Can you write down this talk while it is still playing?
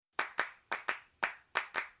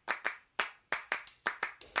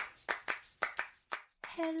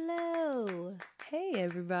Hello. Hey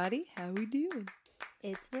everybody, how we doing?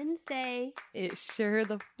 It's Wednesday. It sure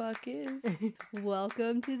the fuck is.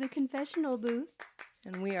 Welcome to the confessional booth.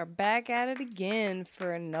 And we are back at it again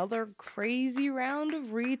for another crazy round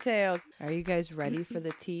of retail. Are you guys ready for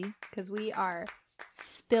the tea? Because we are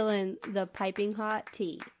spilling the piping hot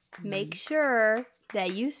tea. Make sure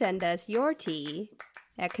that you send us your tea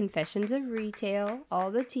at confessionsofretail,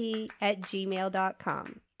 all the tea at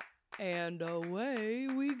gmail.com. And away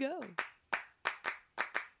we go.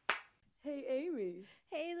 Hey, Amy.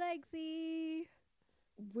 Hey Lexi.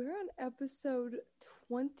 We're on episode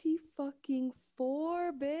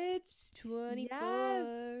 24, bitch. 24.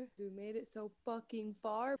 Yes. We made it so fucking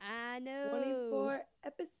far. I know. 24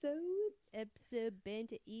 episodes. Episode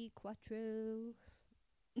 24.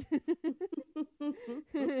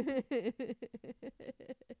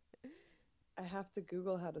 I have to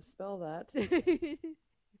Google how to spell that.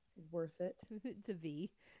 Worth it. It's a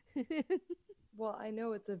V. Well, I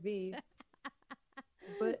know it's a V,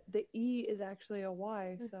 but the E is actually a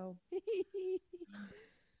Y, so.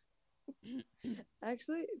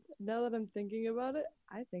 Actually, now that I'm thinking about it,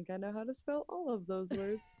 I think I know how to spell all of those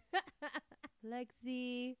words.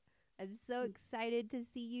 Lexi, I'm so excited to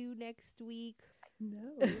see you next week.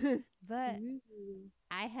 No. But Ooh.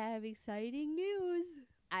 I have exciting news.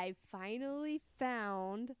 I finally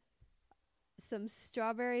found some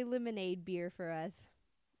strawberry lemonade beer for us.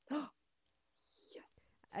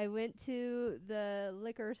 Yes. I went to the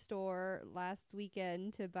liquor store last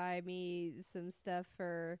weekend to buy me some stuff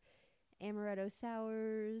for amaretto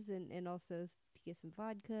sours and also to get some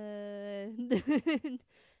vodka.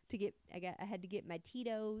 I had to get my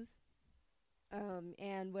Tito's.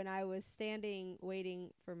 And when I was standing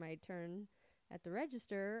waiting for my turn at the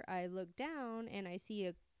register, I looked down and I see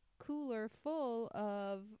a cooler full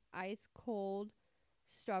of ice cold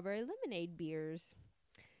strawberry lemonade beers.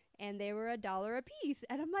 And they were $1 a piece.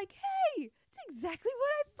 And I'm like, hey, it's exactly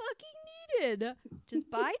what I fucking needed.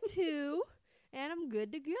 Just buy two and I'm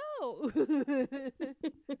good to go.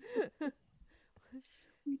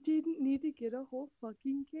 We didn't need to get a whole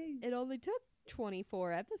fucking case. It only took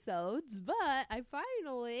 24 episodes, but I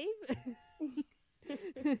finally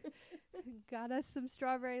got us some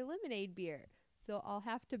strawberry lemonade beer. So I'll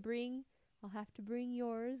have to bring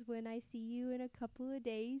yours when I see you in a couple of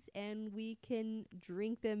days, and we can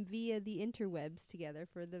drink them via the interwebs together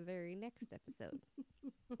for the very next episode.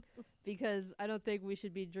 Because I don't think we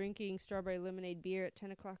should be drinking strawberry lemonade beer at 10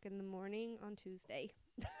 o'clock in the morning on Tuesday.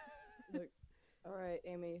 Look, all right,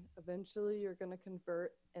 Amy. Eventually, you're gonna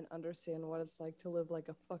convert and understand what it's like to live like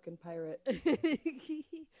a fucking pirate. I'm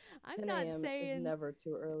 10 not a.m. saying is never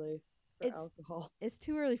too early for alcohol. it's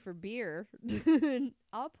too early for beer.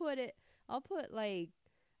 I'll put like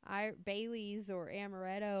Bailey's or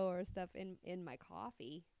amaretto or stuff in my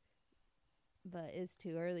coffee, but it's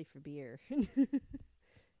too early for beer.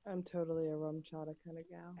 I'm totally a rum chata kind of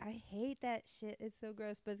gal. I hate that shit. It's so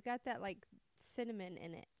gross, but it's got that like cinnamon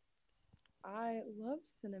in it. I love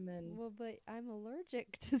cinnamon. Well, but I'm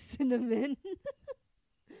allergic to cinnamon.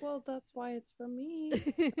 Well, that's why it's for me.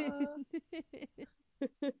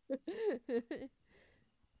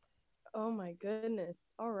 Oh my goodness.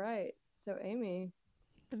 All right. So, Amy.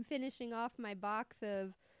 I'm finishing off my box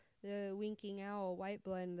of the Winking Owl white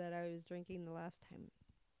blend that I was drinking the last time.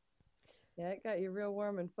 Yeah, it got you real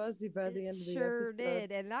warm and fuzzy by the end of the episode. Sure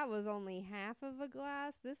did, and that was only half of a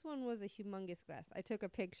glass. This one was a humongous glass. I took a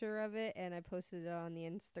picture of it and I posted it on the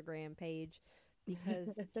Instagram page because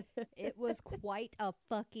it was quite a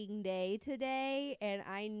fucking day today, and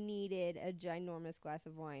I needed a ginormous glass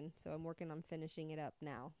of wine, so I'm working on finishing it up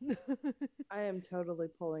now. I am totally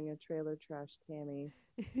pulling a trailer trash Tammy.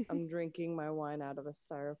 I'm drinking my wine out of a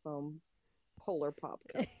styrofoam Polar Pop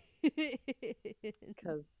cup.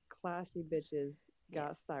 Because classy bitches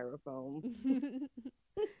got styrofoam.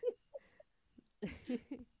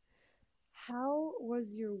 How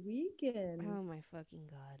was your weekend? Oh my fucking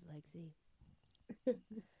God, Lexi.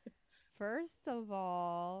 First of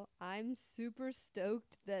all, I'm super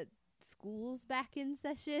stoked that school's back in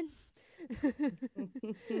session.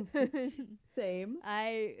 Same.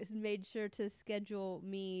 I made sure to schedule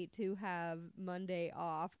me to have Monday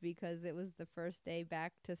off because it was the first day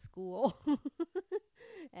back to school.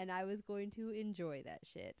 And I was going to enjoy that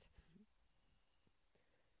shit.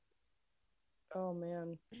 Oh,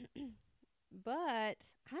 man. But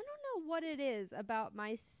I don't know what it is about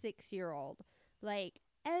my 6-year-old. Like,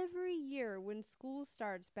 every year when school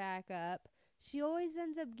starts back up, she always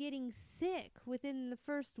ends up getting sick within the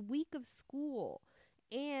first week of school.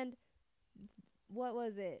 And what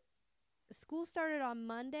was it? School started on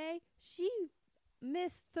Monday. She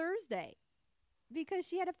missed Thursday. because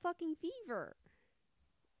she had a fucking fever.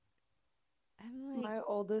 I'm like, My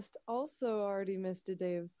oldest also already missed a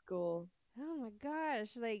day of school. oh my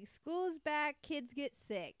gosh, like school's back, kids get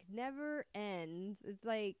sick. Never ends. It's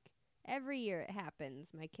like every year it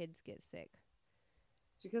happens. My kids get sick.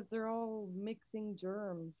 It's because they're all mixing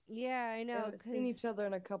germs. Yeah, I They know. haven't seen each other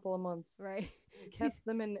in a couple of months. Right. Kept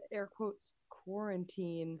them in air quotes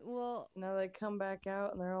quarantine. Well, Now they come back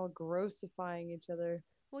out and they're all grossifying each other.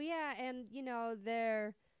 well, yeah, and you know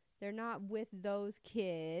they're not with those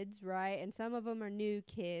kids, right? And some of them are new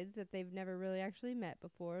kids that they've never really actually met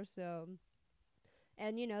before. So,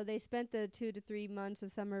 and you know they spent the 2 to 3 months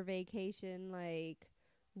of summer vacation like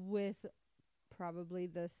with probably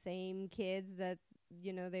the same kids that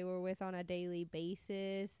you know they were with on a daily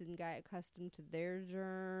basis and got accustomed to their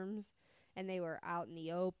germs, and they were out in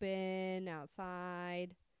the open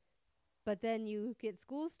outside. But then you get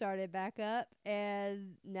school started back up,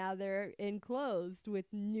 and now they're enclosed with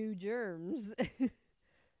new germs.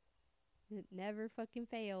 It never fucking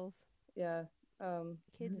fails. Yeah.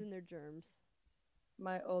 Kids and their germs.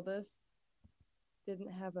 My oldest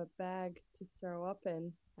didn't have a bag to throw up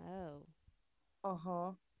in. Oh.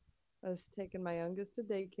 Uh-huh. I was taking my youngest to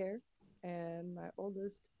daycare, and my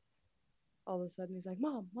oldest, all of a sudden, he's like,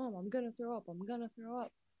 Mom, I'm gonna throw up. I'm gonna throw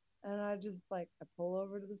up. And I just, I pull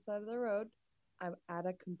over to the side of the road. I'm at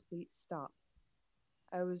a complete stop.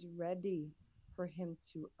 I was ready for him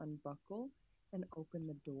to unbuckle and open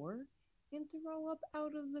the door and throw up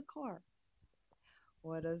out of the car.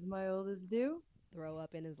 What does my oldest do? Throw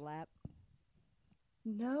up in his lap.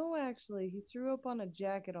 No, actually, he threw up on a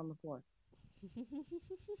jacket on the floor.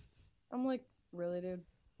 I'm like, really, dude?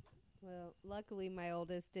 Well, luckily my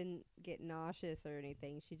oldest didn't get nauseous or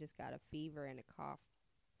anything. She just got a fever and a cough.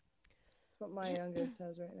 That's what my youngest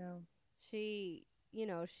has right now. She, you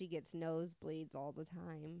know, she gets nosebleeds all the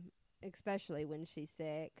time, especially when she's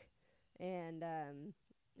sick. And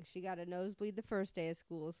she got a nosebleed the first day of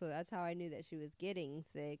school, so that's how I knew that she was getting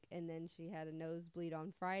sick. And then she had a nosebleed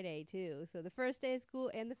on Friday, too. So the first day of school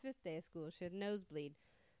and the 5th day of school, she had a nosebleed.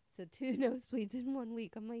 So 2 nosebleeds in 1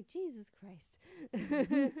 week. I'm like, Jesus Christ.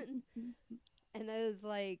 And I was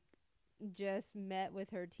like, just met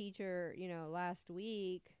with her teacher, you know, last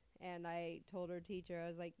week. And I told her teacher, I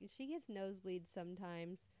was like, she gets nosebleeds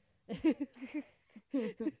sometimes.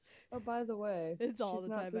 Oh, by the way, It's all she's the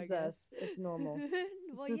not time, I guess. Possessed. It's normal.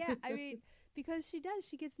 Well, yeah, I mean, because she does.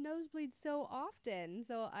 She gets nosebleeds so often.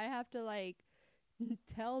 So I have to, like,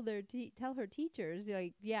 tell her teachers,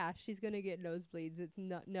 like, yeah, she's going to get nosebleeds. It's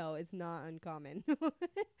not uncommon.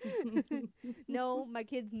 No, my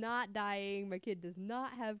kid's not dying. My kid does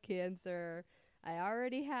not have cancer. I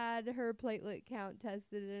already had her platelet count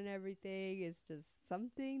tested and everything. It's just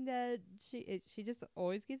something that she just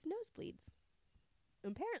always gets nosebleeds.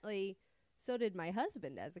 Apparently, so did my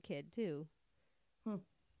husband as a kid, too.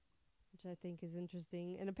 Which I think is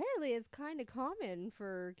interesting. And apparently it's kind of common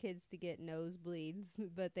for kids to get nosebleeds,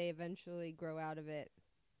 but they eventually grow out of it.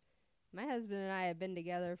 My husband and I have been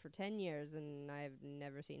together for 10 years, and I've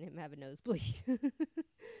never seen him have a nosebleed.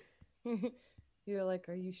 You're like,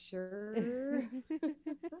 are you sure?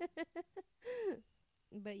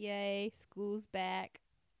 But yay, school's back.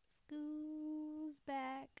 School's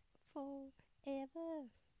back forever.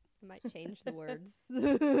 I might change the words.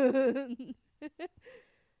 Let's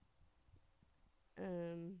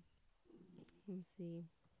see.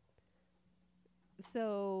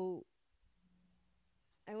 So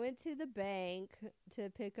I went to the bank to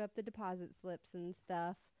pick up the deposit slips and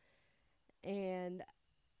stuff, and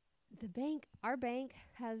our bank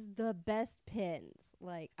has the best pens.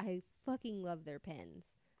 Like, I fucking love their pens.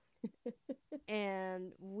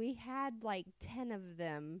 And we had like 10 of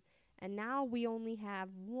them, and now we only have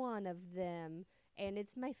 1 of them, and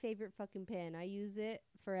it's my favorite fucking pen. I use it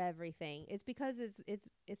for everything. It's because it's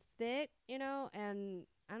thick, you know, and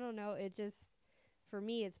I don't know, it just, for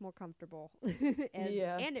me, it's more comfortable.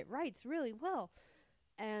 And it writes really well.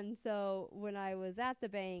 And so when I was at the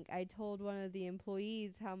bank, I told one of the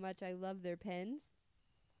employees how much I love their pens.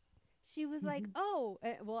 She was like, oh,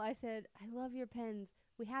 well, I said, I love your pens.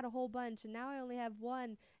 We had a whole bunch, and now I only have 1,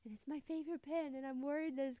 and it's my favorite pen, and I'm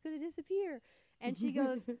worried that it's going to disappear. And she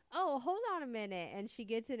goes, oh, hold on a minute. And she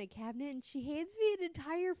gets in a cabinet, and she hands me an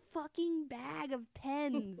entire fucking bag of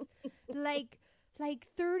pens. like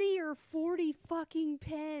 30 or 40 fucking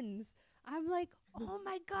pens. I'm like, oh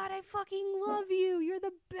my God, I fucking love you. You're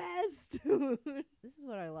the best. This is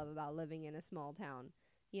what I love about living in a small town.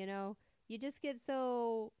 You know, you just get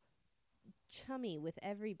so chummy with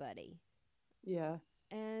everybody. Yeah.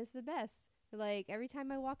 And it's the best. Like, every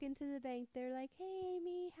time I walk into the bank, they're like, "Hey,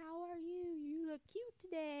 Amy, how are you? You look cute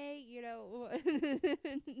today." You know,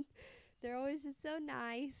 they're always just so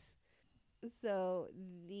nice. So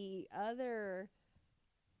the other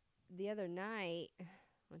night,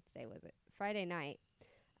 what day was it? Friday night,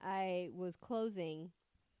 I was closing.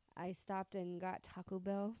 I stopped and got Taco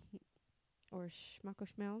Bell or Schmacko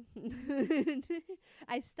Schmel.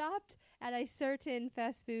 I stopped at a certain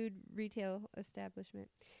fast food retail establishment.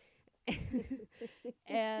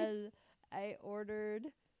 And I ordered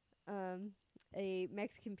a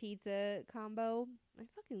Mexican pizza combo. I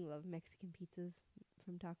fucking love Mexican pizzas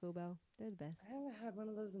from Taco Bell. They're the best. I haven't had one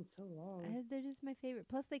of those in so long. They're just my favorite.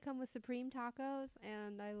 Plus, they come with Supreme tacos,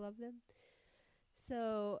 and I love them.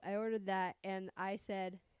 So I ordered that, and I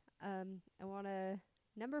said, I want a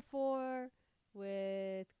number 4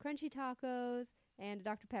 with crunchy tacos and a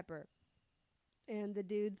Dr. Pepper. And the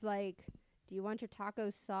dude's like, "Do you want your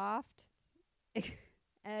tacos soft?" And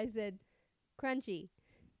I said, "Crunchy."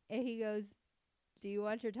 And he goes, "Do you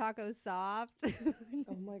want your tacos soft?"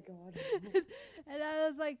 Oh my god. And I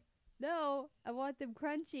was like, "No, I want them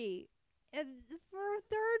crunchy." And for a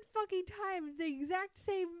third fucking time, the exact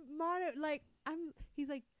same he's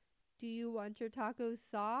like, "Do you want your tacos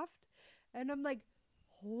soft?" And I'm like,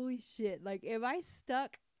 holy shit, like, am I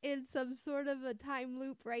stuck in some sort of a time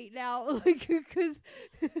loop right now? Like, because,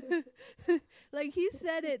 like, he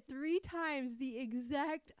said it 3 times the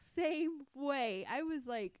exact same way. I was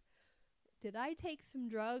like, did I take some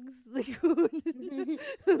drugs? Like,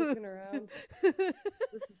 Looking around.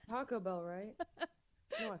 This is Taco Bell, right?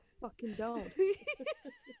 No, I fucking don't.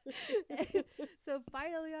 So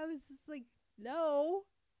finally I was just like, no,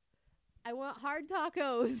 I want hard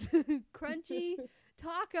tacos. Crunchy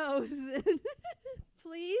tacos.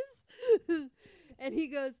 Please. And he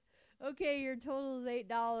goes, "Okay, your total is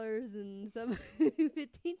 $8 and some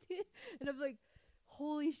 15." And I'm like,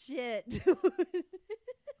 holy shit.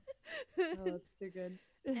 Oh, that's too good.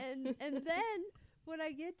 and then when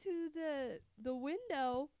I get to the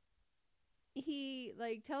window, he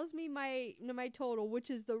like tells me my total, which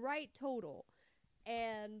is the right total,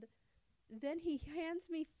 and then he hands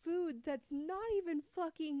me food that's not even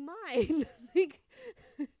fucking mine. Like,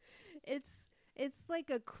 it's like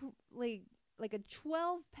a like a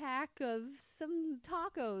 12-pack of some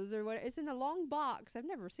tacos or what. It's in a long box. I've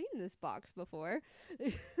never seen this box before.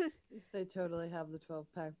 They totally have the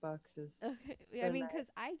 12-pack boxes. Okay. I They're mean,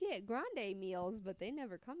 because nice. I get grande meals, but they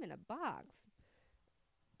never come in a box.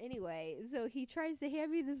 Anyway, so he tries to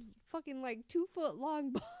hand me this fucking like 2-foot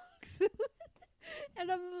long box.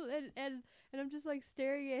 And I'm just like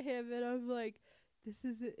staring at him, and I'm like, this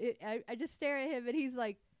isn't it. I just stare at him, and he's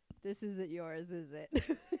like, "This isn't yours, is it?"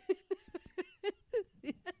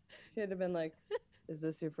 Should have been like, "Is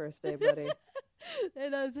this your first day, buddy?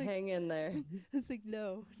 And I was like, Hang in there." I was like,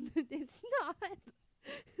 "No, it's not."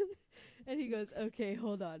 And he goes, "Okay,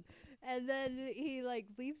 hold on." And then he like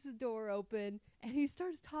leaves the door open, and he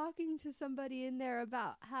starts talking to somebody in there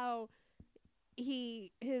about how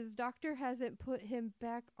his doctor hasn't put him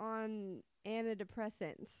back on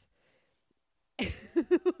antidepressants. What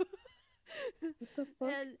the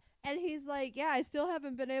fuck? And he's like, "Yeah, I still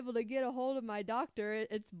haven't been able to get a hold of my doctor.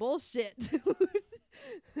 It's bullshit."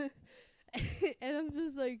 And I'm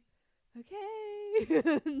just like, okay.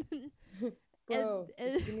 Bro,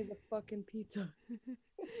 and- just give me the fucking pizza.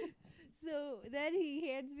 So then he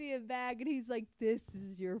hands me a bag, and he's like, "This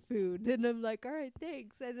is your food." And I'm like, "All right,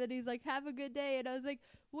 thanks." And then he's like, "Have a good day." And I was like,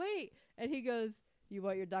 "Wait." And he goes, "You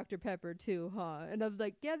want your Dr. Pepper too, huh?" And I'm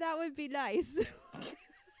like, "Yeah, that would be nice."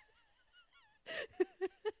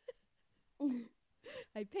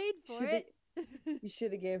 I paid for it. You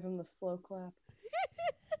should have gave him the slow clap.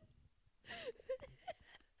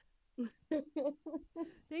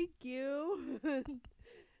 Thank you.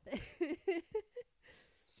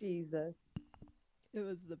 Jesus. It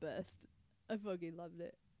was the best. I fucking loved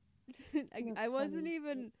it. I That's wasn't funny.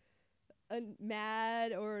 even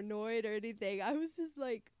mad or annoyed or anything. I was just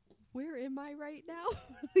like, where am I right now?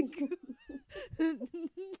 Like,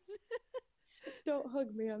 Don't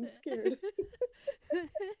hug me, I'm scared.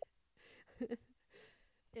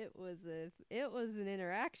 it was an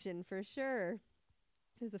interaction for sure.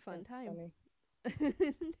 It was a fun That's time.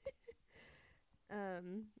 funny.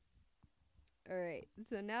 All right.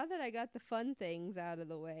 So now that I got the fun things out of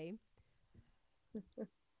the way,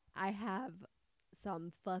 I have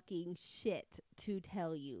some fucking shit to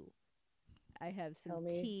tell you. I have some Tell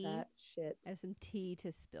me tea. that shit. I have some tea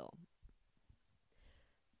to spill.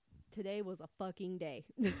 Today was a fucking day.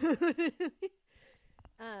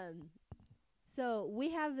 So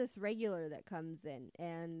we have this regular that comes in,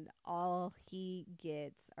 and all he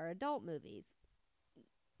gets are adult movies.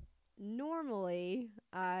 Normally,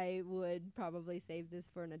 I would probably save this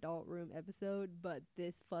for an adult room episode, but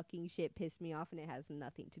this fucking shit pissed me off, and it has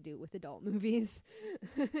nothing to do with adult movies.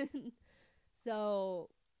 So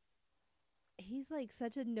he's like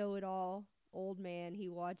such a know-it-all old man. He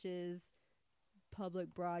watches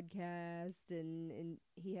public broadcast, and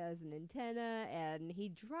he has an antenna, and he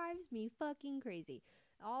drives me fucking crazy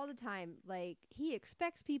all the time. Like, he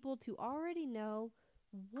expects people to already know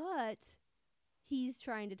what he's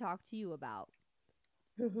trying to talk to you about.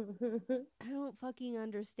 I don't fucking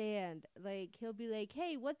understand. Like, he'll be like,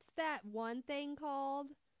 hey, what's that one thing called?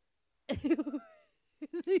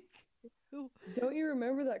 Like, Don't you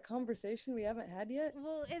remember that conversation we haven't had yet?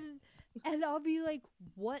 well, and I'll be like,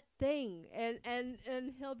 what thing? And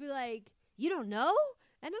he'll be like, you don't know?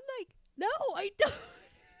 And I'm like, no, I don't.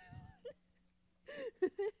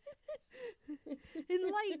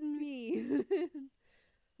 Enlighten me.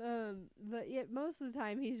 But yet most of the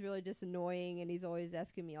time he's really just annoying, and he's always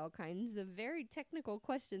asking me all kinds of very technical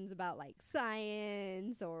questions about like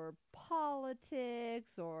science or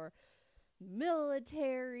politics or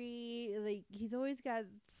military. Like, he's always got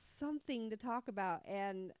something to talk about,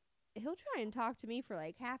 and he'll try and talk to me for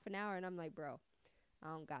like half an hour, and I'm like, bro, I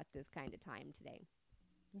don't got this kind of time today.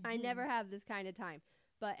 I never have this kind of time.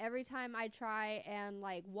 But every time I try and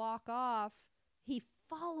like walk off, he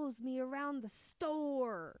follows me around the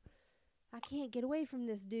store. I can't get away from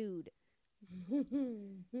this dude.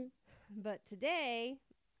 But today,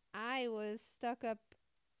 I was stuck up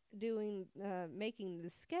doing making the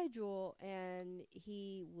schedule, and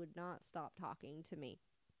he would not stop talking to me.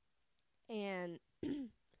 And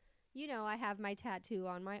you know, I have my tattoo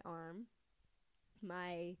on my arm,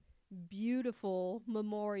 my beautiful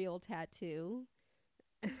memorial tattoo.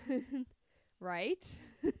 Right?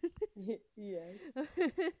 Yes.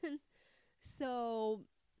 So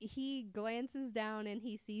he glances down and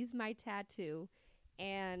he sees my tattoo,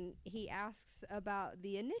 and he asks about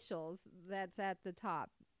the initials that's at the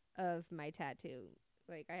top of my tattoo.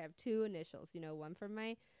 Like, I have two initials, you know, one for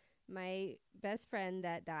my best friend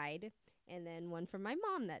that died, and then one for my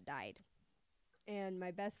mom that died. And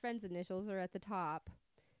my best friend's initials are at the top,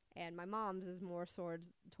 and my mom's is more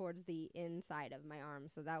towards the inside of my arm,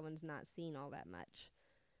 so that one's not seen all that much.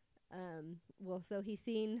 Well, so he's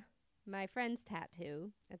seen my friend's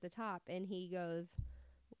tattoo at the top, and he goes,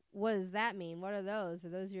 what does that mean? What are those? Are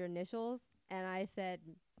those your initials? And I said,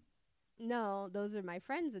 no, those are my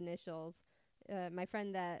friend's initials, my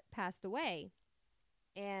friend that passed away.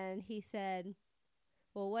 And he said,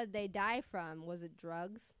 well, what'd they die from? Was it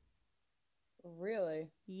drugs?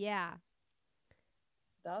 Really? Yeah.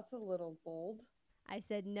 That's a little bold. I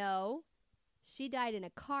said, no, she died in a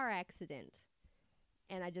car accident.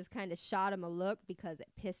 And I just kind of shot him a look because it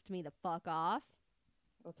pissed me the fuck off.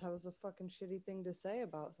 Well, that was a fucking shitty thing to say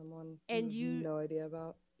about someone And you you- have no idea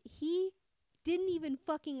about. He didn't even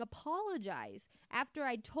fucking apologize after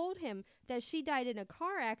I told him that she died in a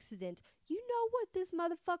car accident. You know what this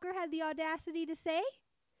motherfucker had the audacity to say?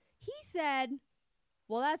 He said,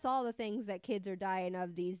 well, that's all the things that kids are dying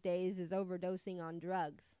of these days is overdosing on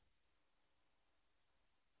drugs.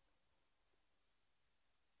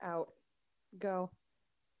 Out. Go.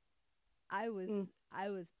 I was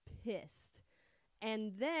pissed.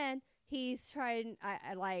 And then he's trying,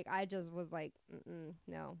 I just was like,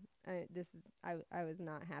 no, I was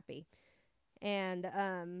not happy. And,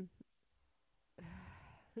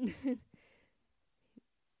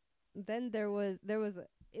 then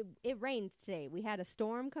it rained today. We had a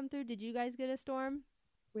storm come through. Did you guys get a storm?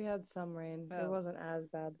 We had some rain. Oh. It wasn't as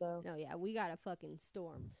bad, though. No, yeah, we got a fucking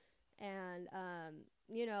storm. And,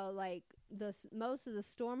 you know, like, most of the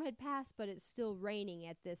storm had passed, but it's still raining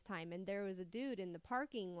at this time. And there was a dude in the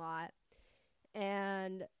parking lot,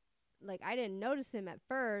 and, like, I didn't notice him at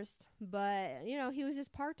first, but, you know, he was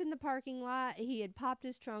just parked in the parking lot. He had popped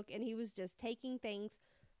his trunk, and he was just taking things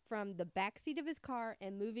from the backseat of his car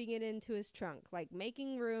and moving it into his trunk, like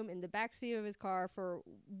making room in the backseat of his car for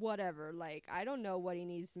whatever. Like, I don't know what he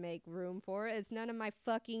needs to make room for. It's none of my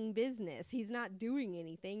fucking business. He's not doing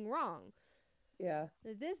anything wrong. Yeah.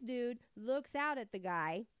 This dude looks out at the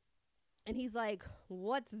guy, and he's like,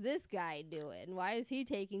 what's this guy doing? Why is he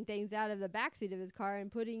taking things out of the backseat of his car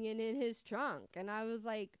and putting it in his trunk? And I was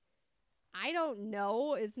like, I don't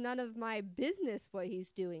know. It's none of my business what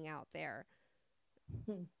he's doing out there.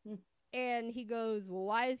 And he goes, well,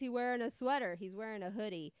 why is he wearing a sweater? He's wearing a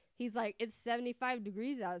hoodie. He's like, it's 75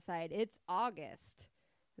 degrees outside. It's August.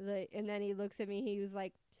 And then he looks at me. He was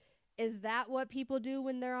like, is that what people do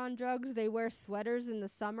when they're on drugs? They wear sweaters in the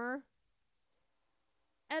summer?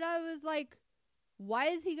 And I was like, why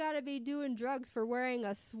is he got to be doing drugs for wearing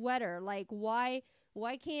a sweater? Like, why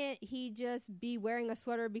can't he just be wearing a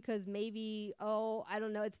sweater because maybe, oh, I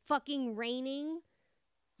don't know, it's fucking raining?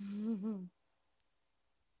 And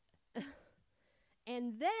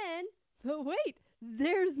then, but wait,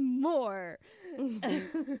 there's more. Is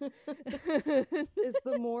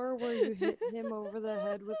the more where you hit him over the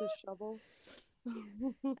head with a shovel?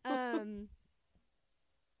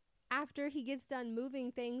 After he gets done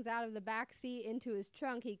moving things out of the back seat into his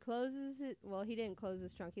trunk, he closes it. Well, he didn't close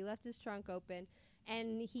his trunk. He left his trunk open,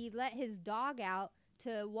 and he let his dog out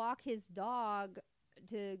to walk his dog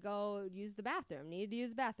to go use the bathroom. Needed to use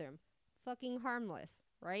the bathroom. Fucking harmless,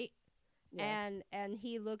 right? Yeah. And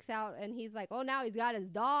he looks out, and he's like, oh, now he's got his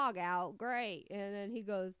dog out. Great. And then he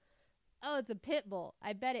goes, oh, it's a pit bull.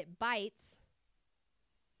 I bet it bites.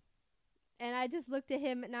 And I just looked at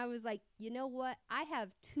him and I was like, you know what? I have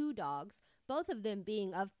 2 dogs, both of them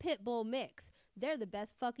being of pit bull mix. They're the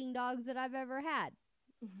best fucking dogs that I've ever had.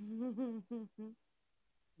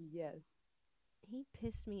 Yes. He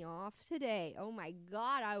pissed me off today. Oh my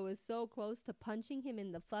God, I was so close to punching him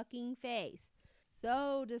in the fucking face.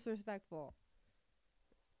 So disrespectful.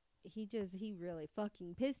 He really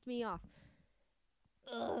fucking pissed me off.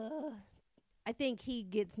 Ugh. I think he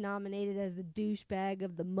gets nominated as the douchebag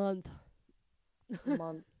of the month.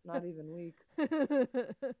 Month, not even week.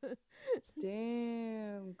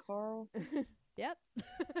 Damn, Carl. Yep.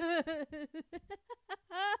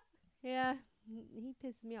 Yeah, he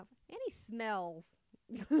pissed me off. And he smells.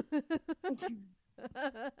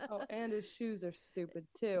 Oh, and his shoes are stupid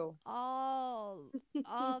too. all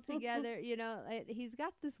together, you know, he's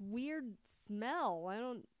got this weird smell. I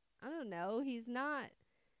don't know. He's not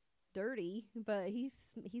dirty, but he's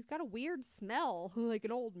got a weird smell, like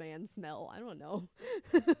an old man smell. I don't know.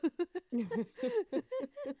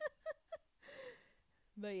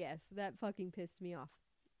 But yes, that fucking pissed me off.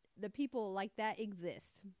 The people like that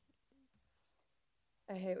exist.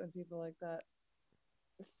 I hate when people like that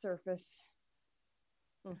surface.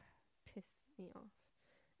 Pissed me off.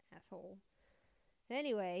 Asshole.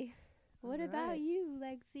 Anyway, what All about right. you,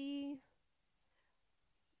 Lexi?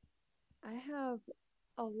 I have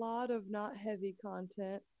a lot of not heavy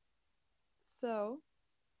content. So,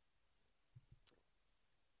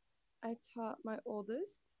 I taught my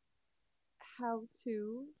oldest how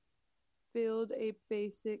to build a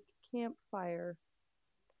basic campfire.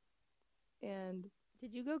 And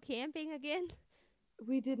Did you go camping again?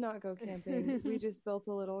 we did not go camping. We just built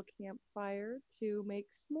a little campfire to make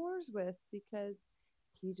s'mores with because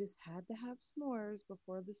he just had to have s'mores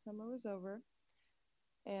before the summer was over.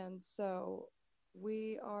 And so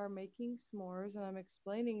we are making s'mores, and I'm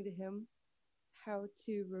explaining to him how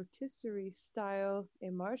to rotisserie style a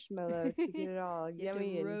marshmallow to get it all You have to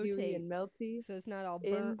yummy and gooey rotate. and melty. So it's not all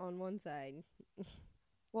In- burnt on one side.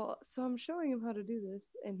 Well, so I'm showing him how to do this,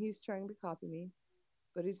 and he's trying to copy me,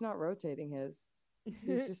 but he's not rotating his.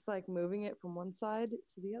 He's just like moving it from one side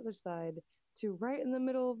to the other side to right in the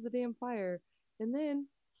middle of the damn fire. And then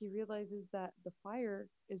he realizes that the fire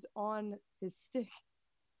is on his stick.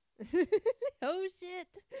 Oh shit.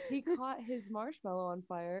 He caught his marshmallow on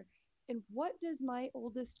fire. And what does my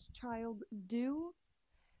oldest child do?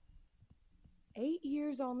 8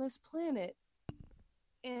 years on this planet,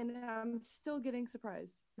 and I'm still getting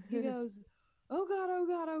surprised. He goes, oh God, oh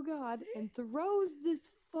God, oh God, and throws this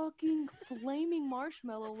fucking flaming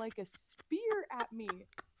marshmallow like a spear at me.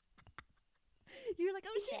 You're like,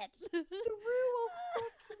 oh shit. Threw a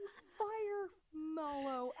fucking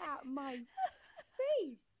firemallow at my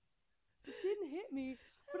face. It didn't hit me,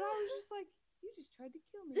 but I was just like, you just tried to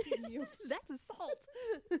kill me, didn't you? That's assault.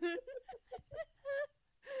 I'm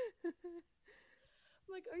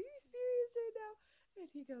like, are you serious right now? And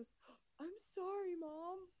he goes, I'm sorry,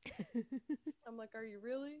 Mom. I'm like, are you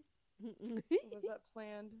really? Was that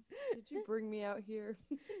planned? Did you bring me out here?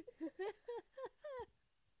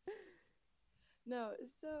 No,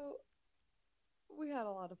 so we had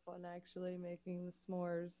a lot of fun actually making the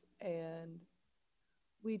s'mores, and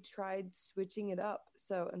we tried switching it up.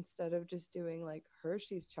 So instead of just doing like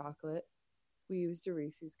Hershey's chocolate, we used a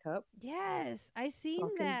Reese's cup. Yes, I seen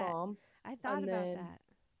Fucking that. bomb. I thought And about then- that.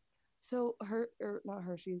 So not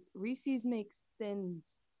Hershey's. Reese's makes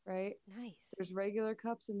thins, right? Nice. There's regular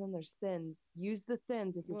cups and then there's thins. Use the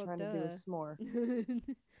thins if you're Well, trying to do a duh. s'more.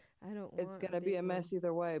 I don't want It's gonna be big a one. mess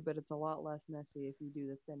either way, but it's a lot less messy if you do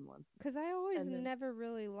the thin ones. Because I always And then- never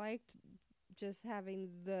really liked just having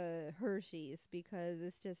the Hershey's because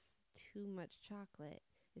it's just too much chocolate.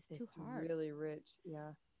 It's too It's hard. really rich,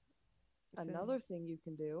 yeah. So- Another thing you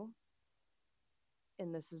can do,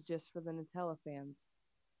 and this is just for the Nutella fans,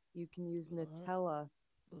 you can use What? Nutella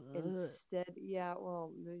Instead, yeah,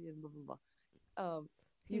 well, blah, blah, blah.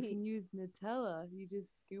 You can use Nutella. You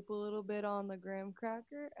just scoop a little bit on the graham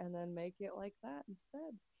cracker and then make it like that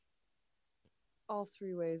instead. All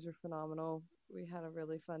three ways are phenomenal. We had a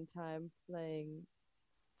really fun time playing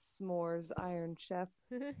S'mores Iron Chef.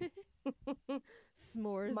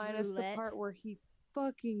 S'mores Minus roulette. the part where he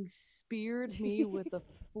fucking speared me with a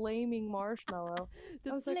flaming marshmallow.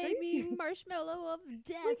 The I was like, "Are you flaming serious?" marshmallow of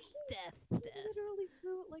death. Like, death. He literally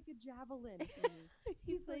threw it like a javelin at me.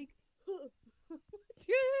 He's like, "Huh."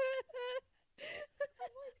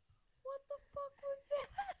 What the fuck was that?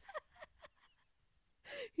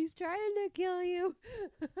 he's trying to kill you.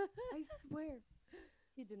 I swear.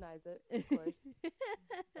 He denies it, of course.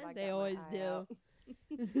 But I They got my always eye do. out.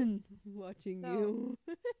 Watching So- you.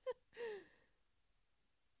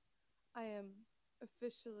 I am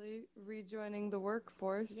officially rejoining the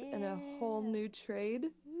workforce in a whole Yeah. new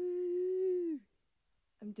trade. Woo.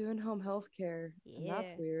 I'm doing home health care, and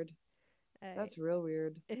that's Yeah. weird. That's real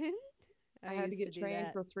weird. I had to used get do trained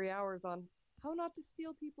that. for 3 hours on how not to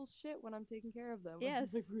steal people's shit when I'm taking care of them.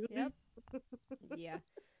 Yes. Like, really? Yep. Yeah.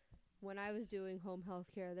 When I was doing home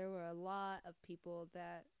health care, there were a lot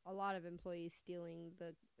of employees stealing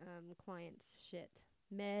the clients' shit.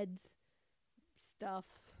 Meds, stuff,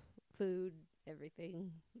 food,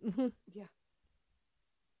 everything. Yeah.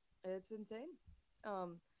 It's insane.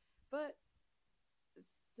 But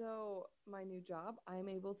so my new job, I'm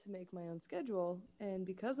able to make my own schedule, and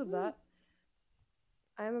because of that,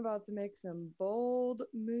 I'm about to make some bold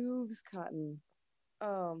moves, Cotton.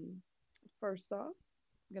 First off,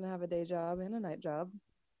 I'm gonna have a day job and a night job,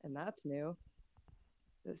 and that's new.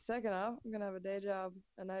 The second off, I'm gonna have a day job,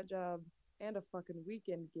 a night job, and a fucking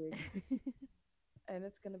weekend gig. And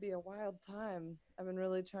it's going to be a wild time. I've been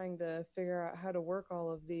really trying to figure out how to work all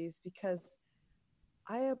of these because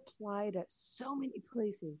I applied at so many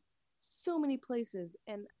places,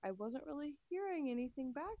 and I wasn't really hearing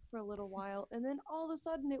anything back for a little while. And then all of a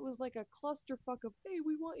sudden, it was like a clusterfuck of, "Hey,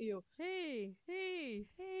 we want you." Hey.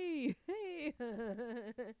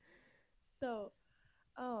 So,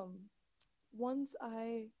 once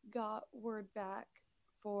I got word back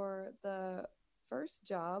for the first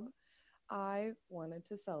job, I wanted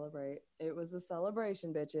to celebrate. It was a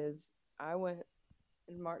celebration, bitches. I went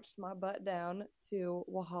and marched my butt down to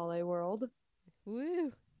Wahale World.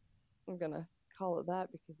 Woo. I'm gonna call it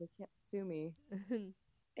that because they can't sue me.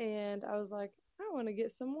 And I was like, I want to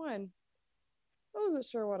get some wine. I wasn't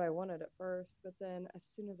sure what I wanted at first, but then as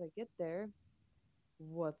soon as I get there,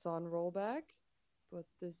 what's on rollback but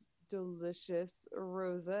this delicious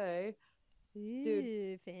rosé?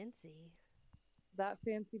 Ooh, fancy. That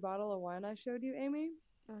fancy bottle of wine I showed you, Amy,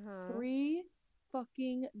 Uh-huh. $3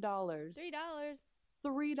 fucking $3.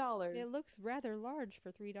 $3. It looks rather large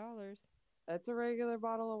for $3. That's a regular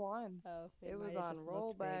bottle of wine. Oh, It was might have on just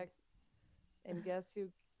looked big. rollback. And guess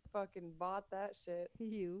who fucking bought that shit?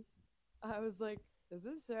 You. I was like, is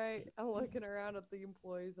this right? I'm looking around at the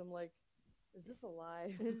employees. I'm like, is this a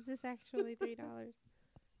lie? Is this actually $3?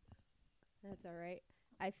 That's all right.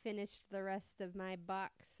 I finished the rest of my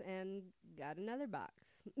box and got another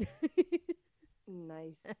box.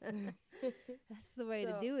 Nice. That's the way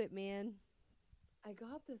to So- do it, man. I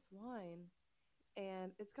got this wine,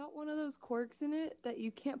 and it's got one of those corks in it that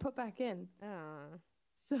you can't put back in. Ah.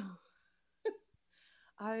 So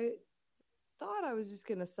I thought I was just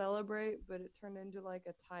going to celebrate, but it turned into like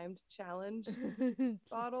a timed challenge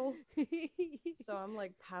bottle. So I'm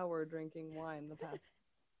like power drinking wine the past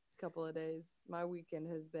couple of days. My weekend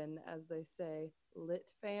has been, as they say,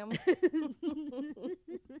 lit fam.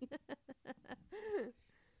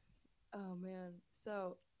 Oh man.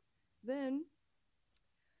 So then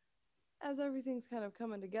as everything's kind of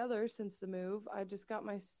coming together since the move, I just got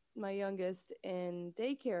my youngest in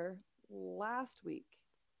daycare last week.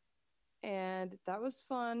 And that was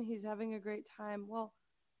fun. He's having a great time. Well,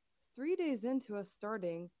 3 days into us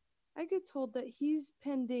starting, I get told that he's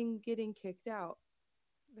pending getting kicked out.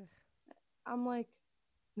 Ugh. I'm like,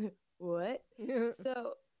 what?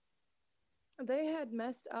 So they had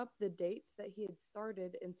messed up the dates that he had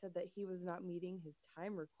started and said that he was not meeting his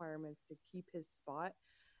time requirements to keep his spot.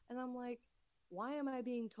 And I'm like, why am I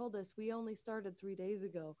being told this? We only started 3 days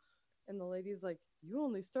ago. And the lady's like, you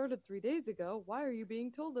only started 3 days ago. Why are you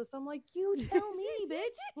being told this? I'm like, you tell me,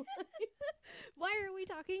 bitch. Why are we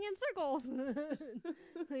talking in circles?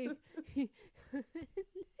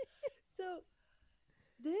 So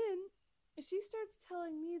then she starts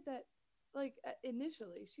telling me that, like,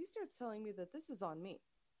 initially, she starts telling me that this is on me.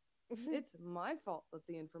 It's my fault that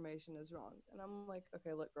the information is wrong. And I'm like,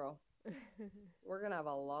 okay, look, girl, we're going to have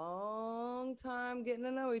a long time getting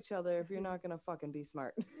to know each other if you're not going to fucking be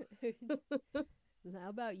smart. How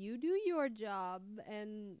about you do your job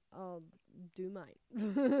and I'll do mine?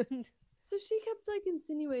 So she kept like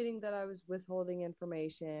insinuating that I was withholding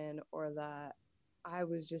information or that I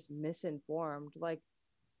was just misinformed. Like,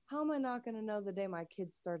 how am I not going to know the day my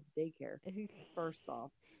kid starts daycare? First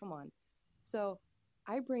off, come on. So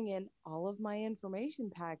I bring in all of my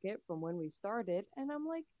information packet from when we started, and I'm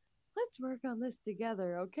like, let's work on this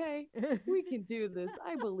together, okay? We can do this.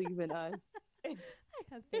 I believe in us. I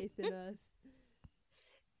have faith in us.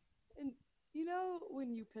 And you know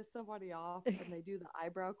when you piss somebody off and they do the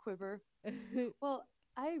eyebrow quiver? Well,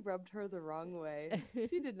 I rubbed her the wrong way.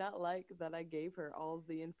 She did not like that I gave her all of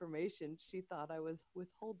the information she thought I was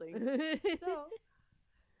withholding. So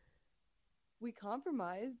we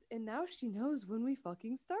compromised, and now she knows when we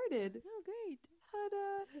fucking started. Oh, great.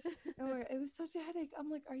 Ta-da! And it was such a headache.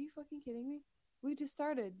 I'm like, are you fucking kidding me? We just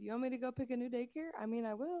started. You want me to go pick a new daycare? I mean,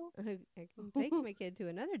 I will. I can take my kid to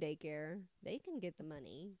another daycare. They can get the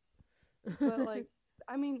money. But, like,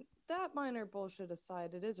 I mean, that minor bullshit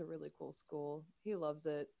aside, it is a really cool school. He loves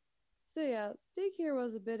it. So, yeah, daycare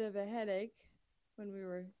was a bit of a headache when we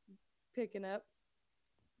were picking up.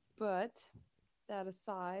 But, that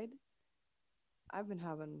aside, I've been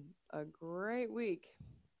having a great week.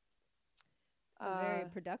 A very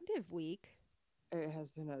productive week. It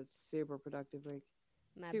has been a super productive week.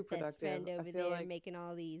 My Too best productive. friend I over feel there like- making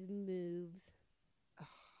all these moves.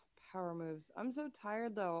 Power moves. I'm so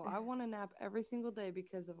tired though. I want to nap every single day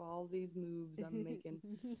because of all these moves I'm making.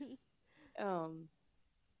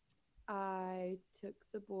 I took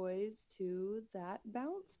the boys to that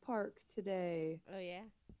bounce park today. Oh, yeah?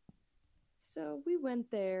 So we went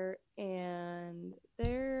there, and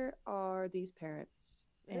there are these parents,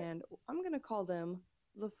 and I'm going to call them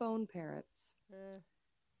the phone parents.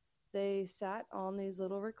 They sat on these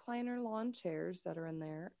little recliner lawn chairs that are in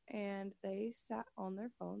there, and they sat on their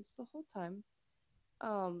phones the whole time.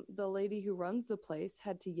 The lady who runs the place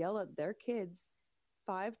had to yell at their kids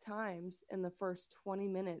 5 times in the first 20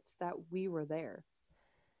 minutes that we were there.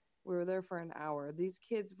 We were there for an hour. These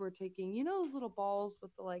kids were taking, you know, those little balls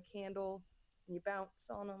with the like handle and you bounce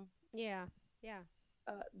on them? Yeah, yeah.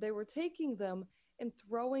 They were taking them and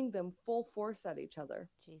throwing them full force at each other.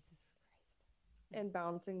 Jesus Christ. And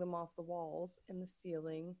bouncing them off the walls and the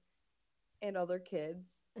ceiling and other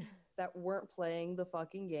kids that weren't playing the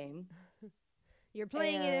fucking game. You're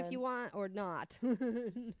playing it if you want or not.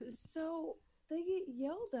 So they get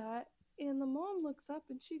yelled at, and the mom looks up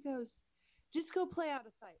and she goes, just go play out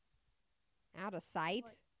of sight. Out of sight?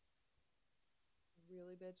 Like,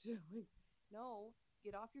 really, bitch? Like, no,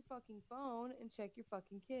 get off your fucking phone and check your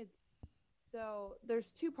fucking kids. So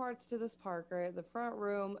there's 2 parts to this park, right? The front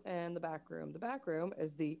room and the back room. The back room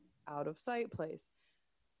is the out of sight place.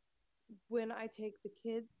 When I take the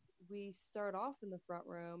kids, we start off in the front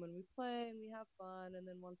room and we play and we have fun. And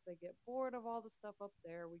then once they get bored of all the stuff up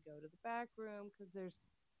there, we go to the back room because there's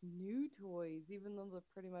new toys, even though they're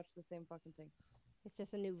pretty much the same fucking thing. It's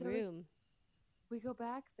just a new So room. We go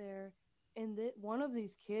back there, and one of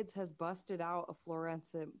these kids has busted out a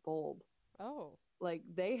fluorescent bulb. Oh. Like,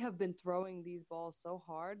 they have been throwing these balls so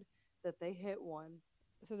hard that they hit one.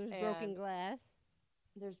 So there's broken glass?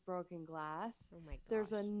 There's broken glass. Oh my gosh.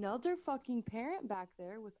 There's another fucking parent back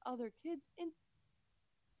there with other kids and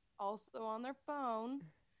also on their phone,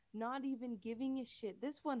 not even giving a shit.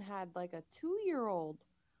 This one had like a 2-year-old,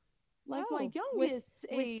 like my youngest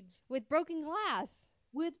age. With broken glass.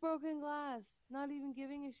 With broken glass, not even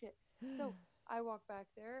giving a shit. So I walk back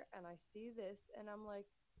there and I see this and I'm like,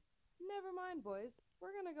 never mind, boys.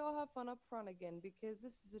 We're going to go have fun up front again because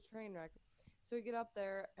this is a train wreck. So we get up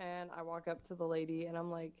there and I walk up to the lady and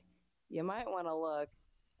I'm like, you might want to look.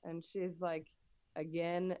 And she's like,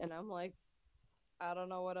 again. And I'm like, I don't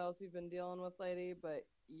know what else you've been dealing with, lady, but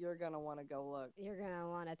you're going to want to go look. You're going to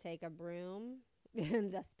want to take a broom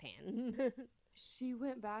and dustpan. She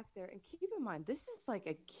went back there, and keep in mind, this is like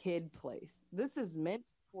a kid place. This is meant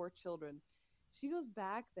for children. She goes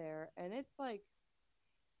back there, and it's like,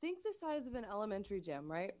 think the size of an elementary gym,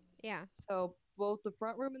 right? Yeah. So both the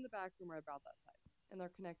front room and the back room are about that size, and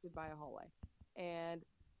they're connected by a hallway. And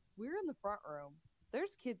we're in the front room.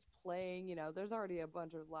 There's kids playing, you know, there's already a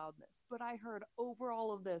bunch of loudness. But I heard over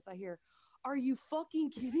all of this, I hear, are you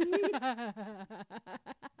fucking kidding me?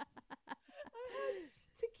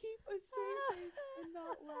 To keep a straight face and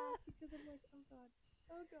not laugh because I'm like,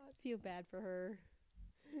 oh god. Feel bad for her.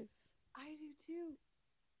 I do too.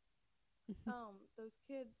 Those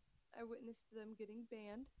kids, I witnessed them getting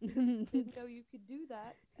banned. Didn't know you could do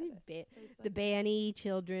that. at a place The like Banny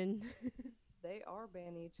children. They are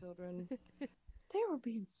banny children. They were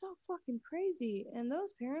being so fucking crazy, and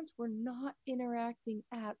those parents were not interacting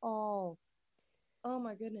at all. Oh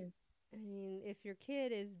my goodness. I mean, if your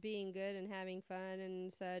kid is being good and having fun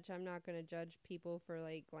and such, I'm not going to judge people for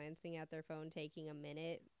like glancing at their phone, taking a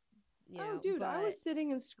minute. You Oh, know, dude, I was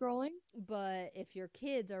sitting and scrolling. But if your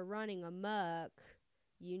kids are running amok,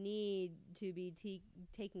 you need to be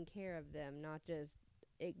taking care of them, not just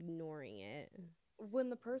ignoring it. When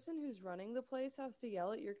the person who's running the place has to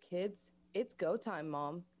yell at your kids, it's go time,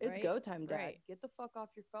 mom. It's Right, go time, dad. right. Get the fuck off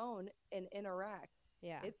your phone and interact.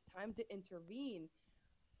 Yeah. It's time to intervene.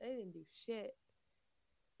 They didn't do shit.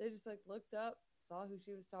 They just like looked up, saw who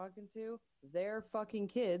she was talking to, their fucking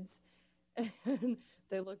kids, and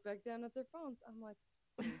they looked back down at their phones. I'm like,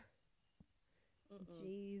 mm-mm.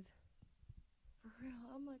 Jeez. For real.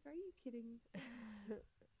 I'm like, are you kidding me? But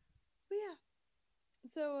yeah.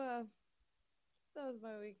 So that was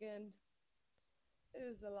my weekend. It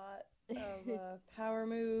was a lot of power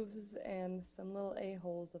moves and some little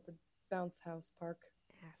a-holes at the bounce house park.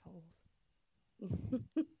 Assholes.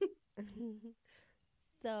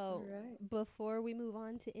 So, Alright. before we move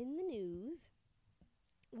on to In the News,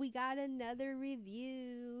 we got another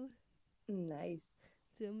review. Nice.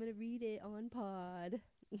 So I'm going to read it on pod.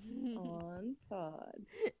 On pod.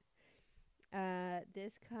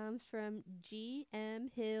 This comes from GM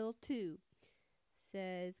Hill 2.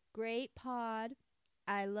 Says, great pod.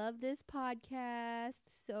 I love this podcast.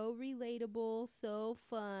 So relatable, so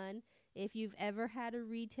fun. If you've ever had a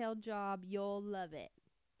retail job, you'll love it.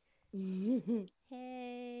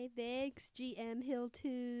 Hey, thanks, GM Hill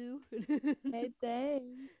 2. Hey,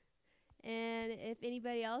 thanks. And if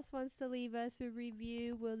anybody else wants to leave us a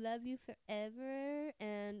review, we'll love you forever,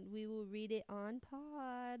 and we will read it on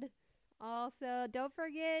pod. Also, don't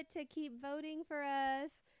forget to keep voting for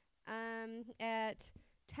us at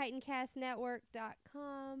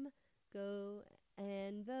TitancastNetwork.com. Go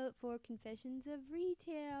and vote for Confessions of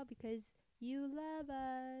Retail because you love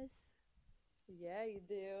us. Yeah, you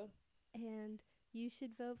do. And you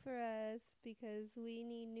should vote for us because we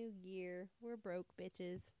need new gear. We're broke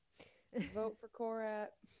bitches. Vote for Korat.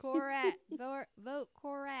 Korat. Vote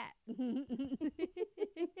Korat.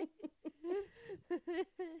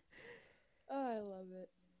 Oh, I love it.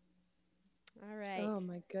 All right. Oh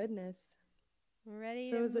my goodness. We're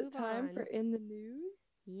ready So to is move it time on. for In the News?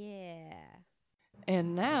 Yeah.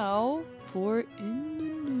 And now for In the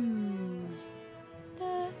News.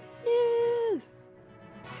 The news.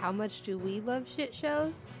 How much do we love shit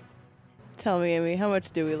shows? Tell me, Amy, how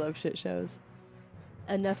much do we love shit shows?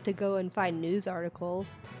 Enough to go and find news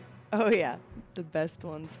articles. Oh yeah, the best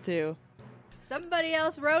ones too. Somebody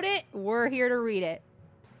else wrote it. We're here to read it.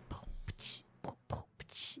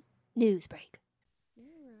 News break.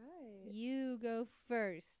 Alright. You go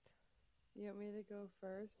first. You want me to go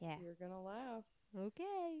first? Yeah. You're gonna laugh.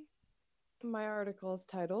 Okay. My article is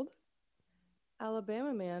titled,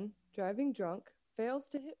 Alabama man driving drunk fails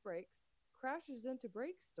to hit brakes, crashes into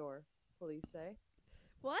brake store, police say.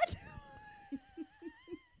 What?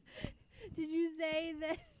 Did you say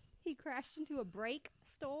that he crashed into a brake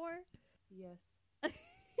store? Yes.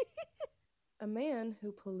 A man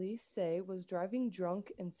who police say was driving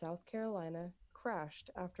drunk in South Carolina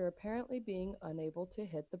crashed after apparently being unable to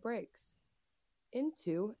hit the brakes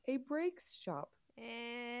into a brakes shop.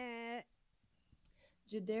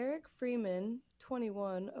 Jaderick Freeman,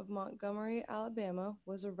 21, of Montgomery, Alabama,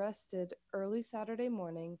 was arrested early Saturday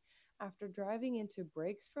morning after driving into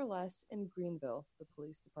Brakes for Less in Greenville, the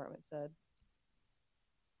police department said.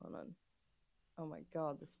 Hold on. Oh my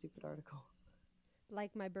god, this stupid article.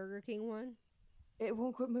 Like my Burger King one? It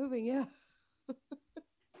won't quit moving, yeah.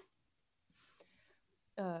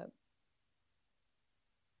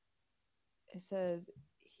 It says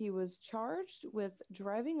he was charged with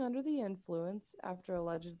driving under the influence after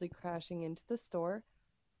allegedly crashing into the store.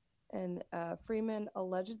 And Freeman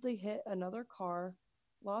allegedly hit another car,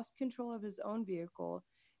 lost control of his own vehicle,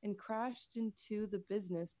 and crashed into the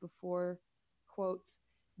business before, quotes,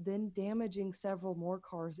 then damaging several more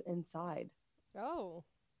cars inside. Oh.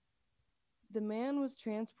 The man was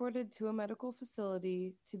transported to a medical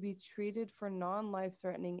facility to be treated for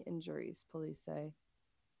non-life-threatening injuries, police say.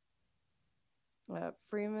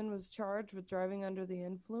 Freeman was charged with driving under the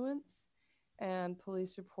influence, and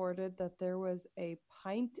police reported that there was a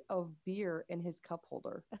pint of beer in his cup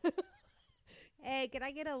holder. Hey, can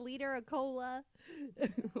I get a liter of cola?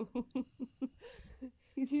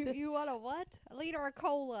 You want a what? A liter of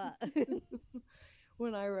cola.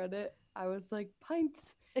 When I read it, I was like,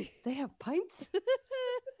 pints? They have pints?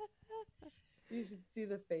 You should see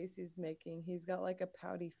the face he's making. He's got like a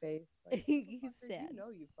pouty face. Like, He's "Motherfucker, sad. you know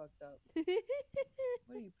you fucked up.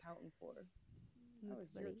 What are you pouting for? That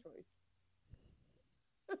was your choice."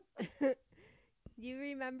 Do you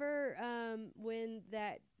remember when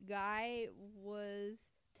that guy was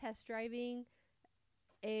test driving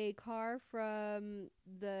a car from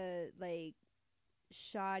the like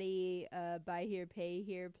shoddy buy here pay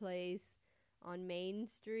here place on Main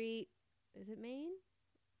Street? Is it Main?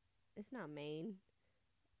 It's not Main.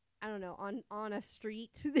 I don't know, on a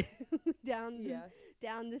street down Yeah.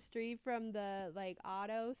 down the street from the like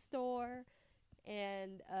auto store.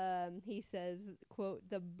 And he says, quote,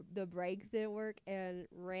 the brakes didn't work and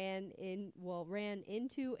ran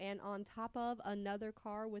into and on top of another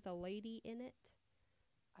car with a lady in it.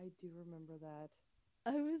 I do remember that.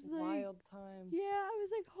 I was like, Wild times. yeah, I was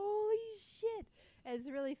like, holy shit. It's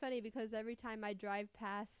really funny because every time I drive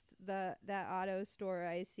past that auto store,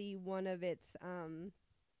 I see one of its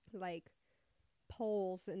like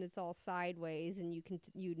poles and it's all sideways, and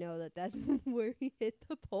you know that's where he hit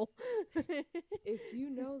the pole. If you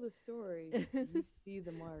know the story, you see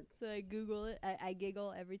the mark. So I Google it. I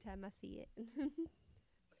giggle every time I see it.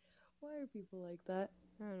 Why are people like that?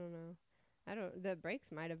 I don't know. The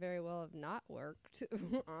brakes might have very well have not worked,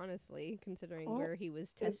 honestly, considering Oh, where he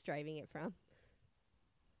was test driving it from.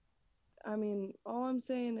 I mean, all I'm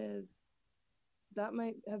saying is that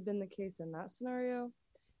might have been the case in that scenario,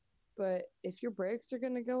 but if your brakes are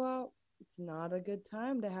going to go out, it's not a good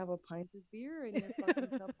time to have a pint of beer in your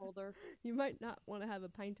fucking cup holder. You might not want to have a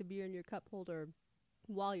pint of beer in your cup holder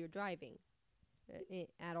while you're driving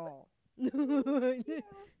at all.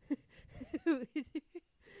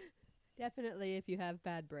 Definitely if you have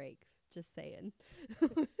bad brakes. Just saying.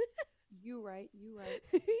 You right.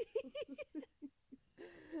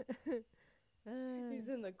 He's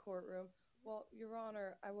in the courtroom. Well, Your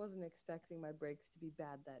Honor, I wasn't expecting my brakes to be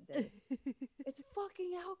bad that day. It's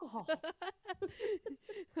fucking alcohol. I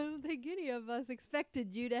don't think any of us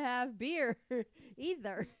expected you to have beer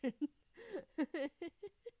either.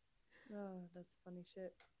 Oh, that's funny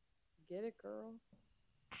shit. Get it, girl.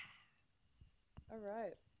 All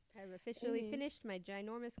right. I've officially Amy. finished my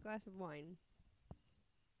ginormous glass of wine.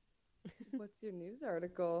 What's your news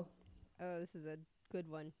article? Oh, this is a good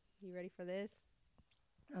one. You ready for this?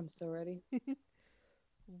 I'm so ready.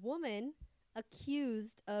 Woman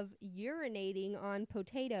accused of urinating on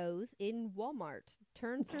potatoes in Walmart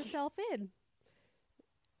turns herself in.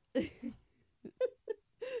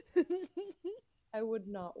 I would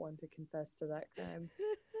not want to confess to that crime.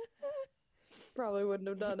 Probably wouldn't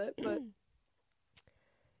have done it, but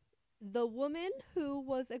The woman who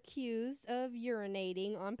was accused of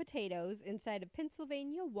urinating on potatoes inside a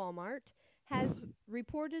Pennsylvania Walmart has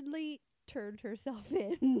reportedly turned herself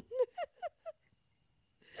in.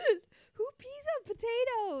 Who pees on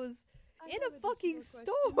potatoes I in have a fucking additional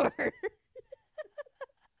questions. store?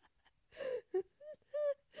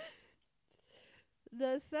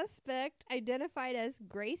 The suspect, identified as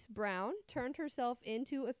Grace Brown, turned herself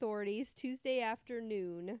into authorities Tuesday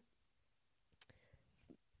afternoon.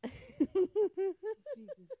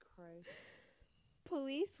 Jesus Christ.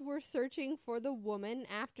 Police were searching for the woman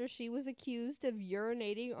after she was accused of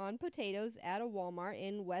urinating on potatoes at a Walmart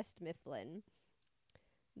in West Mifflin.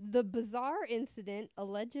 The bizarre incident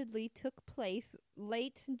allegedly took place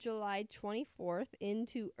late July 24th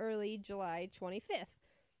into early July 25th.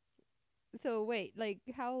 So wait, like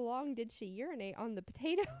how long did she urinate on the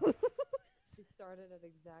potato? She started at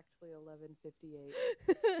exactly 11:58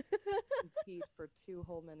 and peed for 2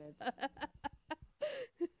 whole minutes.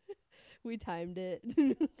 We timed it.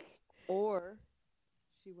 Or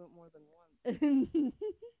she went more than once.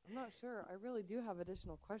 I'm not sure. I really do have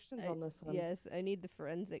additional questions on this one. Yes, I need the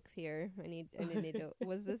forensics here. I need to.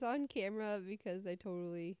 Was this on camera? Because I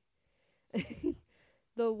totally.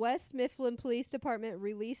 The West Mifflin Police Department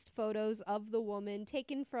released photos of the woman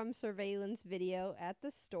taken from surveillance video at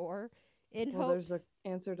the store in Well, hopes. there's an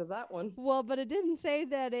answer to that one. Well, but it didn't say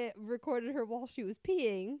that it recorded her while she was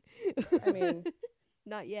peeing. I mean,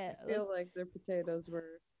 Not yet. I feel like their potatoes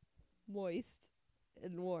were Moist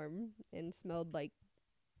and warm and smelled like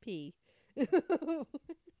pee. ew.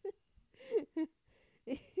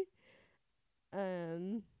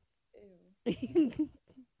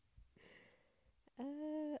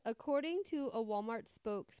 According to a Walmart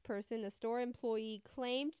spokesperson, a store employee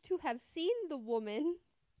claimed to have seen the woman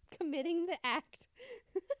committing the act.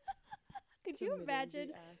 Could you Committing the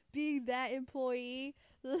imagine act. being that employee?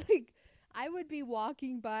 Like, I would be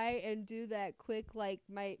walking by and do that quick, like,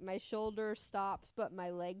 my shoulder stops, but my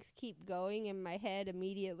legs keep going, and my head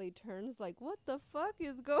immediately turns, like, what the fuck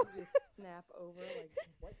is going You just snap over, like,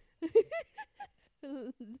 what?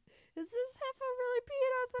 Is this heifer really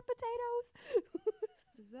peeing on some potatoes?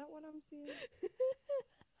 Is that what I'm seeing?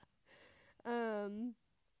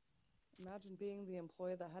 Imagine being the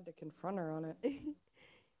employee that had to confront her on it.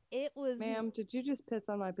 It was. Ma'am, did you just piss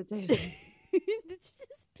on my potato? Did you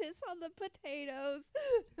just piss on the potatoes?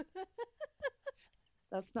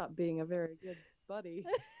 That's not being a very good spuddy.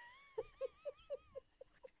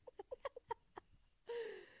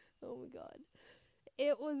 Oh my god.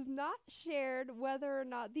 It was not shared whether or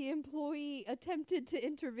not the employee attempted to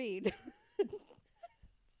intervene.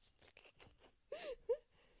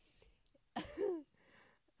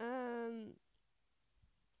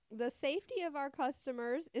 The safety of our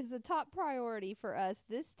customers is a top priority for us.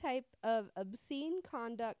 This type of obscene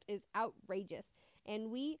conduct is outrageous,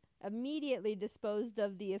 and we immediately disposed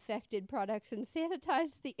of the affected products and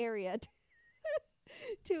sanitized the area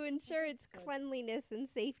to ensure its cleanliness and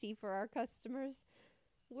safety for our customers.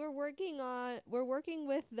 We're working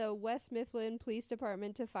with the West Mifflin Police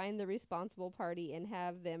Department to find the responsible party and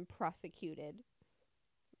have them prosecuted.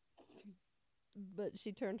 But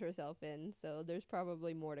she turned herself in, so there's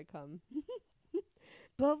probably more to come.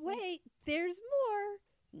 But wait, there's more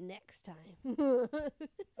next time. Who Oh my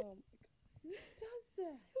god. Who does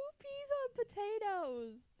that? pees on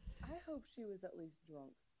potatoes? I hope she was at least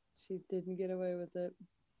drunk. She didn't get away with it.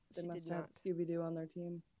 They She must did have not. Scooby-Doo on their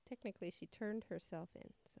team. Technically, she turned herself in,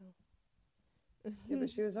 so. Yeah, but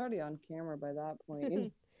she was already on camera by that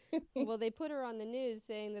point. Well, they put her on the news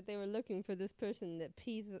saying that they were looking for this person that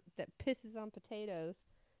pisses on potatoes.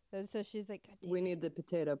 And so she's like, God damn We it." need the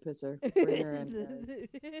potato pisser. Bring her in, guys.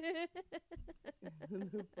 Who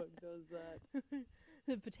the fuck does that?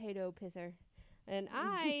 The potato pisser. And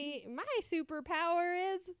my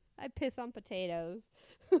superpower is I piss on potatoes.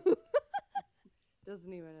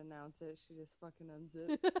 Doesn't even announce it. She just fucking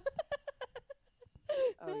unzips.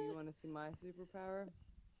 Oh, you want to see my superpower?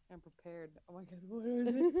 I'm prepared. Oh my god, what was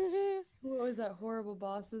it? What was that? Horrible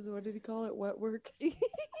bosses? What did he call it? Wet work?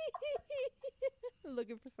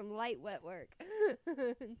 Looking for some light wet work.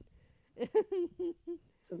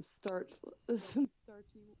 Some starchy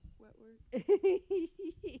wet work.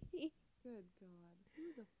 Good god.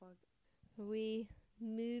 Who the fuck? We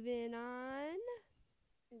moving on.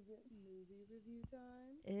 Is it movie review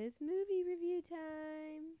time? It's movie review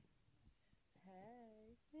time.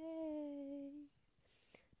 Hey. Hey.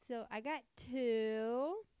 So I got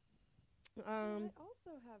two. I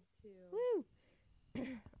also have two. Woo.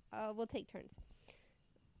 We'll take turns.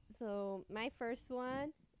 So my first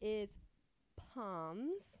one is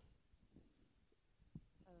Palms.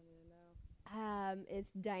 I don't even know.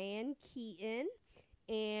 It's Diane Keaton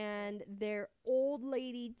and their old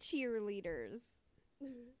lady cheerleaders. I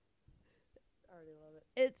already love it.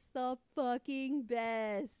 It's the fucking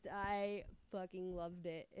best. I fucking loved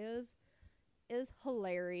it. It was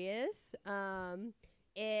hilarious.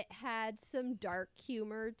 It had some dark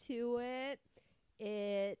humor to it.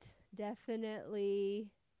 It definitely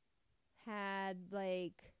had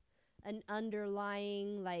like an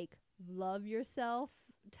underlying like love yourself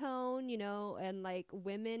tone, and like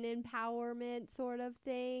women empowerment sort of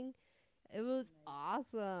thing. It was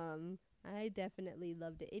awesome. I definitely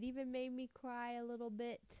loved it. It even made me cry a little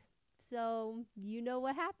bit. So, you know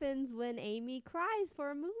what happens when Amy cries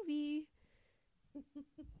for a movie.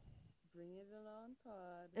 Bring it on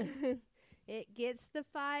pod. It gets the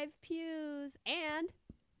 5 pews, and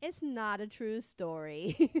it's not a true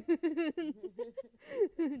story.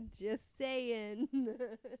 Just saying.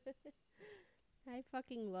 I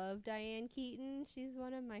fucking love Diane Keaton. She's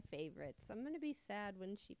one of my favorites. I'm going to be sad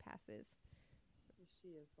when she passes. She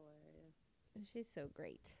is hilarious. She's so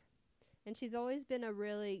great. And she's always been a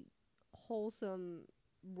really wholesome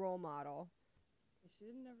role model. She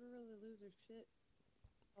didn't ever really lose her shit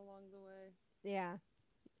along the way. Yeah.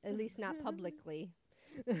 At least not publicly.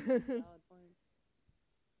 Valid points.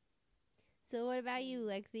 So what about you,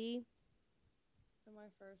 Lexi? So my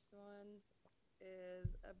first one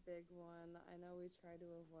is a big one. I know we try to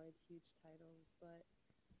avoid huge titles, but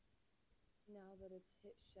now that it's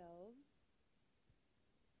hit shelves,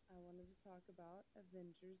 I wanted to talk about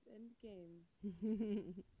Avengers Endgame.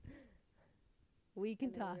 We can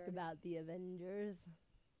I know we talk already- about the Avengers.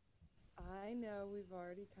 I know we've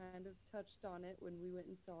already kind of touched on it when we went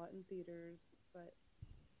and saw it in theaters, but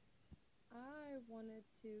I wanted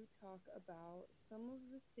to talk about some of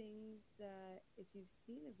the things that, if you've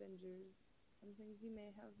seen Avengers, some things you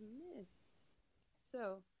may have missed.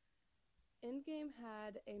 So, Endgame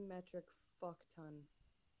had a metric fuck ton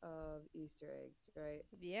of Easter eggs, right?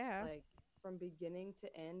 Yeah. Like, from beginning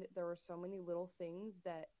to end, there were so many little things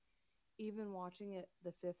that even watching it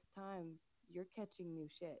the 5th time, you're catching new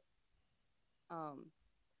shit. Um,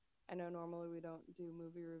 I know normally we don't do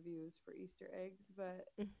movie reviews for Easter eggs, but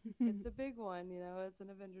it's a big one, you know, it's an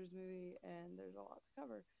Avengers movie and there's a lot to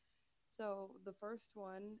cover. So the first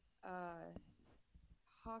one,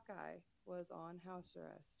 Hawkeye was on house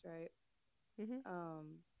arrest, right? Mhm.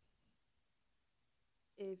 Um,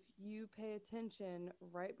 if you pay attention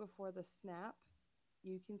right before the snap,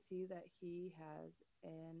 you can see that he has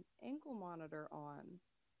an ankle monitor on,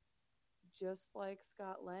 just like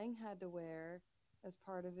Scott Lang had to wear as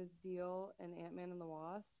part of his deal in Ant-Man and the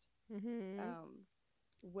Wasp. Mhm.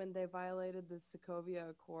 When they violated the Sokovia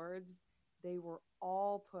Accords, they were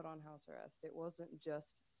all put on house arrest. It wasn't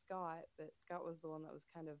just Scott, but Scott was the one that was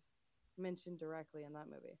kind of mentioned directly in that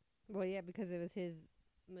movie. Well, yeah, because it was his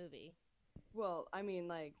movie. Well, I mean,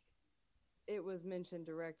 like, it was mentioned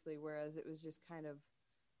directly, whereas it was just kind of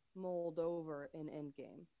mulled over in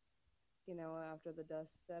Endgame. You know, after the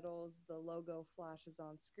dust settles, the logo flashes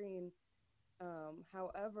on screen.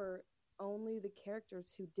 However, only the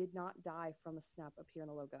characters who did not die from the snap appear in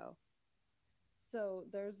the logo. So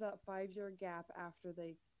there's that 5-year gap after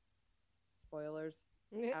they, spoilers,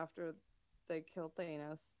 after they kill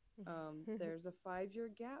Thanos. There's a 5-year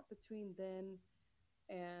gap between then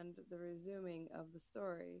and the resuming of the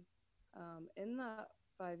story. In that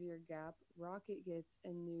 5-year gap, Rocket gets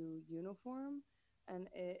a new uniform, and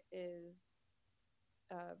it is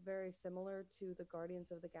very similar to the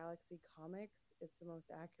Guardians of the Galaxy comics. It's the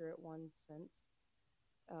most accurate one since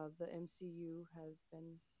the MCU has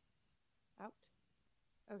been out.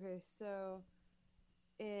 Okay, so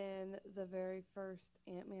in the very first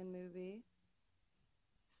Ant-Man movie,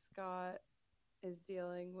 Scott is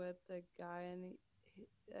dealing with a guy and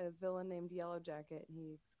a villain named Yellow Jacket, and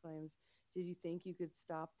he exclaims, "Did you think you could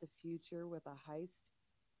stop the future with a heist?"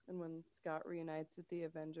 And when Scott reunites with the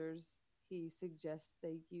Avengers, he suggests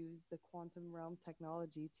they use the quantum realm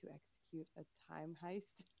technology to execute a time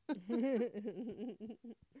heist.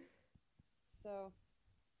 So,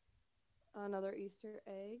 another Easter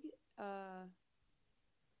egg.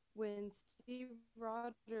 When Steve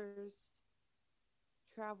Rogers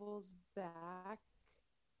travels back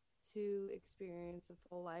to experience a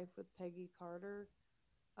full life with Peggy Carter,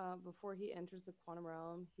 before he enters the quantum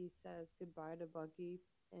realm, he says goodbye to Bucky,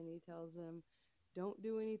 and he tells him, "Don't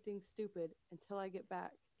do anything stupid until I get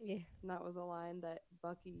back." Yeah. And that was a line that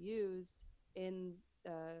Bucky used in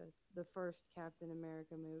the first Captain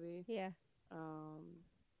America movie. Yeah.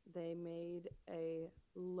 They made a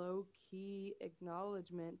low-key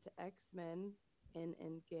acknowledgement to X-Men in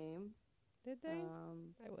Endgame. Did they?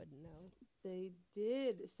 I wouldn't know. They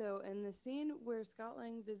did. So in the scene where Scott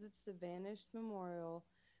Lang visits the Vanished Memorial,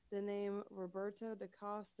 the name Roberto da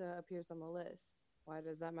Costa appears on the list. Why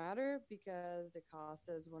does that matter? Because da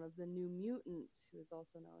Costa is one of the New Mutants, who is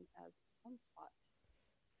also known as Sunspot.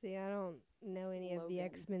 See, I don't know any of the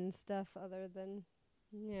Logan. X-Men stuff other than,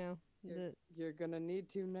 you know, You're gonna need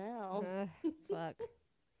to now. fuck.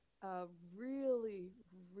 Really,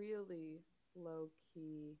 really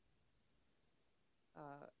low-key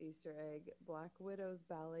Easter egg, Black Widow's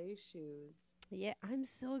ballet shoes. Yeah, I'm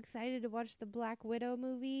so excited to watch the Black Widow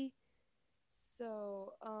movie.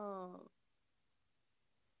 So,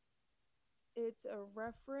 it's a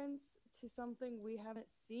reference to something we haven't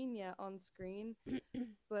seen yet on screen.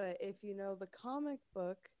 But if you know the comic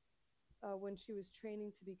book, when she was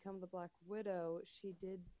training to become the Black Widow, she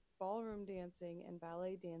did ballroom dancing and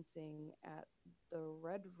ballet dancing at the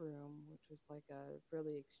Red Room, which was like a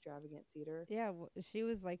really extravagant theater. Yeah, she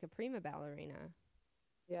was like a prima ballerina.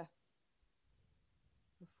 Yeah.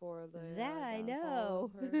 Before the that I downfall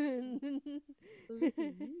know. of her. Look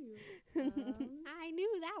at you. I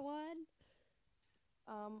knew that one.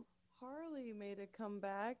 Harley made a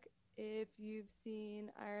comeback. If you've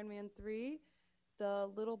seen Iron Man 3, the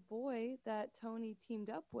little boy that Tony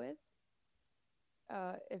teamed up with,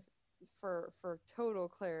 if for total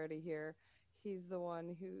clarity here, he's the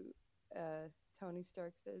one who Tony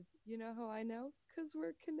Stark says, "You know how I know? 'Cause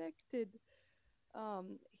we're connected."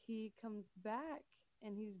 He comes back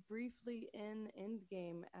and he's briefly in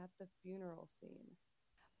Endgame at the funeral scene.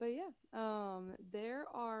 But yeah, there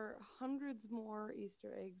are hundreds more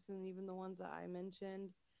Easter eggs than even the ones that I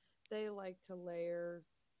mentioned. They like to layer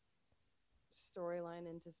storyline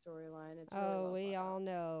into storyline. It's really well we thought all out.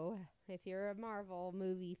 know. If you're a Marvel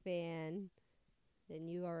movie fan, then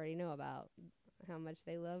you already know about how much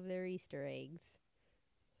they love their Easter eggs.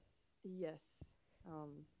 Yes.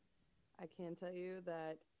 I can tell you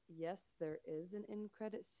that, yes, there is an end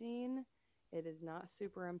credit scene. It is not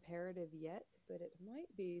super imperative yet, but it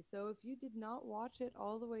might be. So if you did not watch it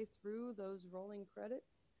all the way through those rolling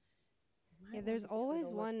credits, you might Yeah, want there's to give it always a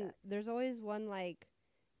look one. back. There's always one like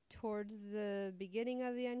towards the beginning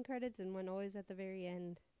of the end credits and one always at the very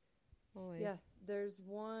end. Always. Yeah, there's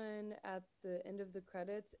one at the end of the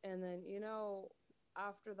credits, and then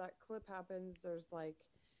after that clip happens, there's like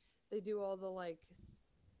they do all the like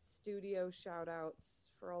studio shout outs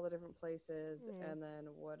for all the different places, and then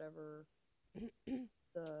whatever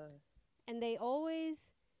the And they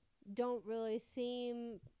always don't really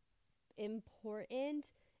seem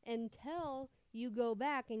important until you go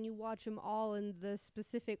back and you watch them all in the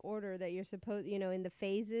specific order that you're supposed, in the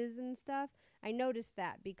phases and stuff. I noticed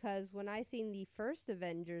that because when I seen the first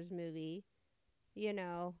Avengers movie,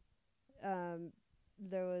 there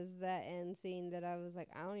was that end scene that I was like,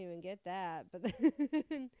 I don't even get that. But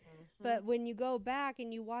but when you go back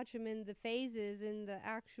and you watch them in the phases in the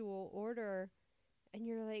actual order, and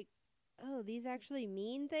you're like, oh, these actually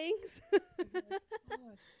mean things?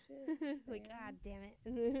 oh shit. Like, God damn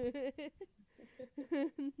it.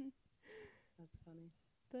 That's funny.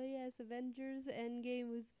 But yes, Avengers Endgame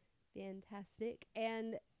was fantastic.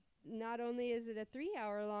 And not only is it a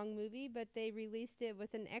 3-hour long movie, but they released it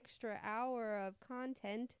with an extra hour of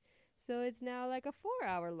content. So it's now like a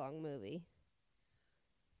 4-hour long movie.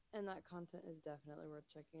 And that content is definitely worth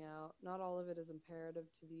checking out. Not all of it is imperative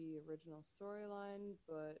to the original storyline,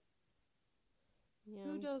 but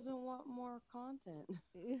who doesn't want more content?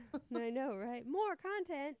 I know, right? More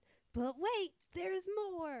content, but wait, there's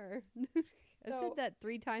more. I've said that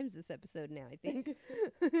 3 times this episode now, I think.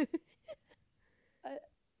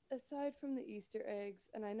 Aside from the Easter eggs,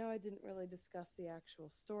 and I know I didn't really discuss the actual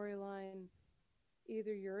storyline,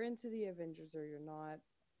 either you're into the Avengers or you're not.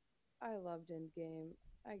 I loved Endgame.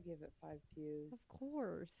 I give it 5 pews. Of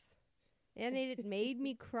course. And it made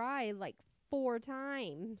me cry like 4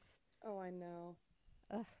 times. Oh, I know.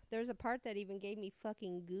 There's a part that even gave me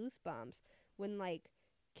fucking goosebumps when like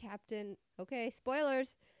Captain, okay,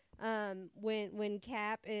 spoilers. When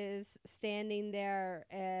Cap is standing there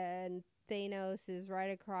and Thanos is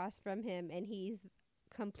right across from him and he's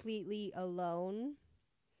completely alone,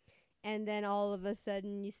 and then all of a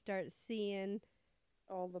sudden you start seeing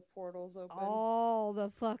all the portals open. All the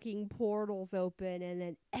fucking portals open, and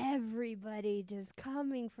then everybody just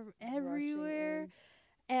coming from everywhere.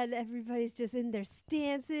 And everybody's just in their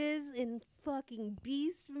stances in fucking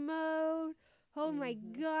beast mode. Oh my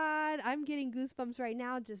God. I'm getting goosebumps right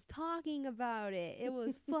now just talking about it. It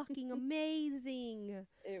was fucking amazing.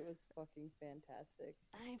 It was fucking fantastic.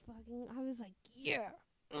 I was like, yeah.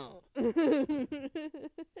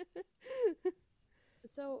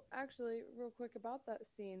 So, actually, real quick about that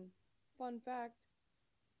scene, fun fact,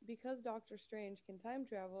 because Doctor Strange can time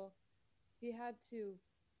travel, he had to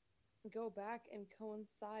go back and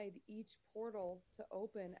coincide each portal to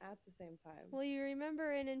open at the same time. Well, you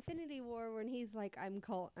remember in Infinity War when he's like, I'm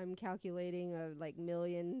calculating like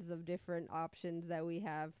millions of different options that we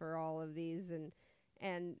have for all of these, and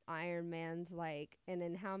Iron Man's like, and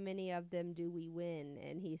then how many of them do we win?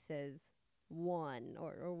 And he says 1,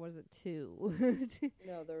 or was it 2?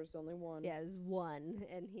 No, there was only 1. Yeah, it was 1,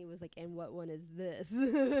 and he was like, and what one is this?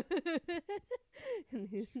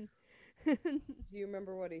 Do you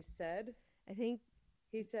remember what he said? I think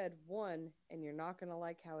he said 1, and you're not gonna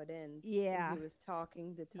like how it ends. Yeah, and he was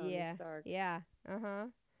talking to Tony Stark. Yeah.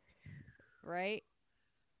 Right.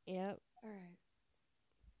 Yep. All right.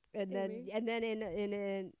 And then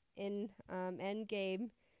in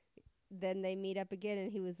Endgame, then they meet up again,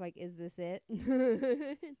 and he was like, "Is this it?"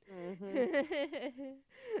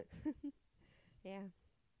 Yeah.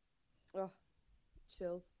 Oh,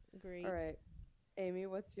 chills. Agreed. All right, Amy,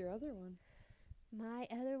 what's your other one? My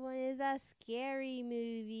other one is a scary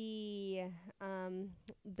movie.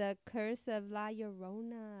 The Curse of La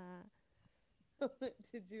Llorona.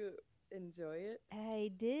 Did you enjoy it?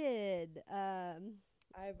 I did.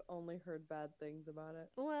 I've only heard bad things about it.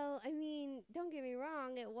 Well, I mean, don't get me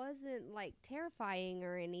wrong. It wasn't like terrifying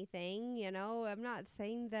or anything, I'm not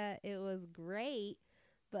saying that it was great,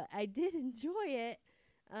 but I did enjoy it.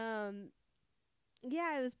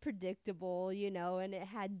 Yeah, it was predictable, and it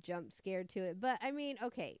had jump scare to it. But I mean,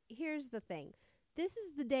 okay, here's the thing. This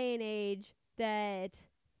is the day and age that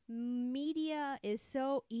media is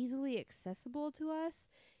so easily accessible to us.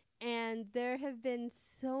 And there have been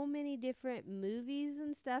so many different movies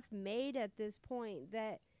and stuff made at this point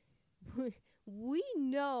that we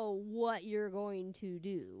know what you're going to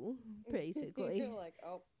do, basically. You're like,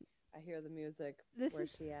 oh, I hear the music.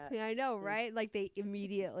 Where's she at? I know, right? Like they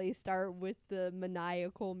immediately start with the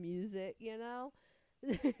maniacal music,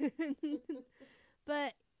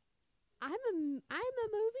 But I'm a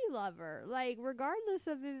movie lover. Like regardless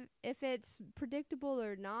of if it's predictable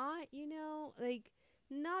or not, like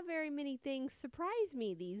not very many things surprise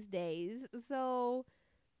me these days. So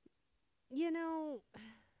you know,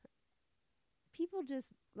 people just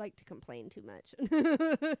like to complain too much.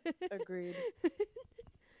 Agreed.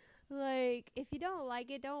 Like, if you don't like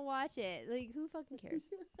it, don't watch it. Like, who fucking cares?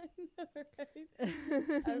 I know,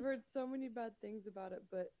 right? I've heard so many bad things about it,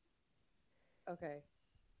 but okay,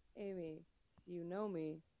 Amy, you know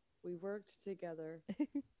me. We worked together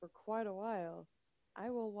for quite a while. I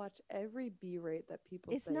will watch every B-rate that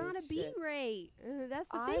people It's say not a is shit. B-rate. That's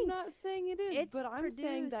the I'm thing. not saying it is, It's but I'm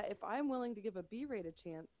saying that produced. if I'm willing to give a B-rate a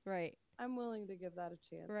chance, Right, I'm willing to give that a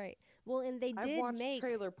chance. right. Well, and they I've did watched make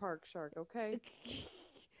Trailer Park Shark, okay?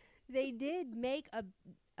 they did make a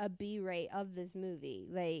B-rate of this movie.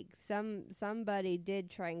 Like somebody did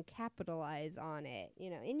try and capitalize on it, you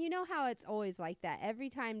know. And you know how it's always like that. Every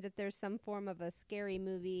time that there's some form of a scary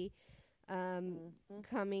movie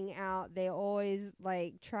coming out, they always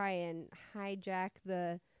like try and hijack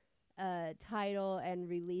the title and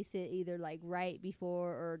release it either like right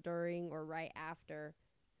before or during or right after.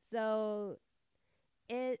 So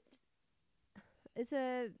it's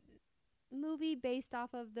a movie based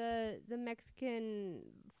off of the Mexican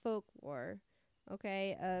folklore,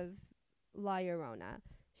 okay, of La Llorona.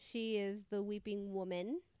 She is the weeping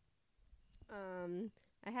woman.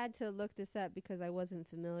 I had to look this up because I wasn't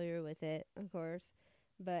familiar with it, of course,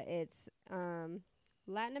 but it's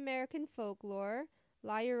Latin American folklore.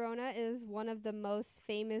 La Llorona is one of the most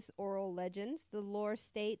famous oral legends. The lore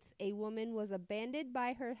states a woman was abandoned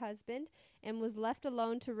by her husband and was left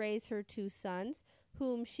alone to raise her 2 sons,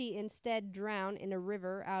 whom she instead drowned in a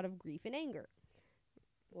river out of grief and anger.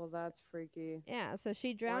 Well, that's freaky. Yeah, so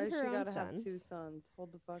she Why drowned does her she own gotta sons. have 2 sons?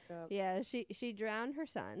 Hold the fuck up. Yeah, she drowned her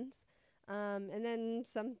sons. And then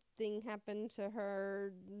something happened to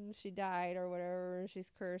her. She died or whatever. She's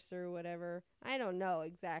cursed or whatever. I don't know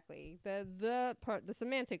exactly. The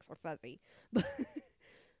semantics are fuzzy,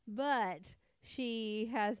 but she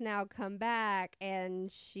has now come back and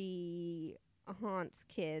she haunts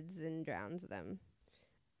kids and drowns them.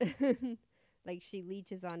 Like she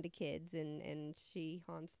leeches onto kids and she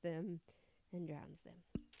haunts them and drowns them.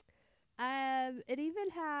 It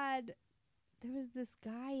even had. There was this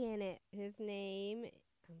guy in it. His name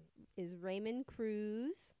is Raymond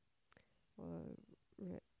Cruz, or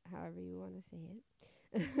however you want to say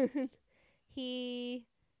it. He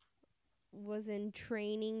was in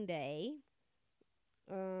Training Day,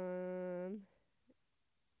 and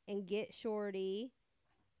Get Shorty,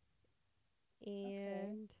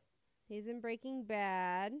 and he's in Breaking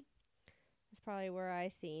Bad. That's probably where I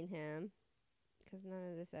seen him, because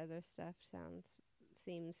none of this other stuff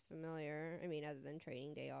seems familiar. I mean, other than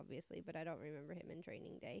Training Day, obviously, but I don't remember him in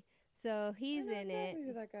Training Day. So he's in exactly it.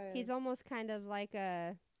 Who that guy He's is. almost kind of like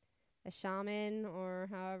a shaman, or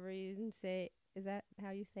however you say. Is that how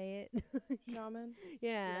you say it? Shaman.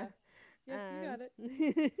 Yeah. Yep, you got it.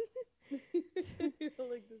 You're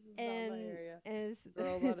like, this is not my area.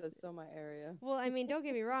 Girl, that is so my area. Well, I mean, don't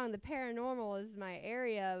get me wrong. The paranormal is my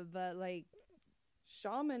area, but like.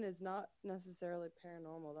 Shaman is not necessarily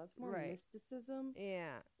paranormal. That's more mysticism.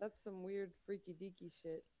 Yeah. That's some weird freaky deaky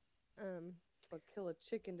shit. They'll kill a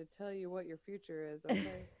chicken to tell you what your future is,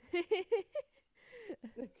 okay?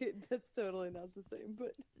 That's totally not the same,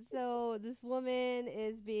 but so this woman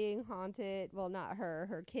is being haunted. Well, not her.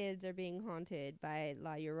 Her kids are being haunted by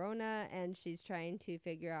La Llorona, and she's trying to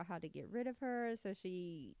figure out how to get rid of her. So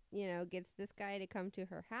she, gets this guy to come to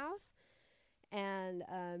her house. And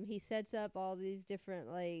he sets up all these different,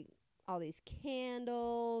 all these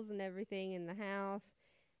candles and everything in the house.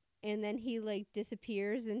 And then he,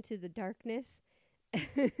 disappears into the darkness.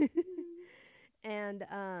 And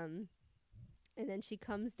then she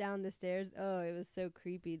comes down the stairs. Oh, it was so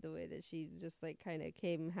creepy the way that she just, kind of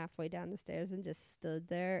came halfway down the stairs and just stood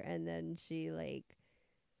there. And then she,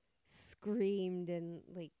 screamed and,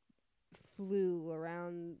 flew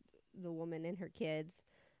around the woman and her kids.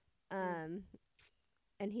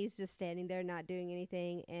 And he's just standing there not doing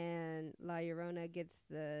anything, and La Llorona gets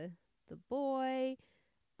the boy,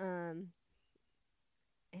 and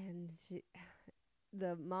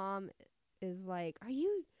the mom is like, are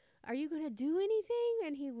you gonna do anything?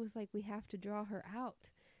 And he was like, we have to draw her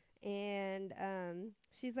out. And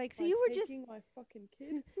she's like, so you were just taking my fucking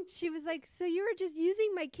kid. She was like, so you were just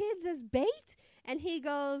using my kids as bait? And he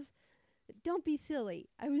goes, don't be silly.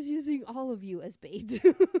 I was using all of you as bait.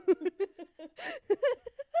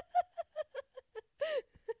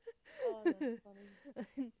 Oh, that's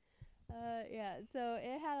funny. Yeah, so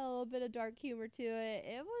it had a little bit of dark humor to it.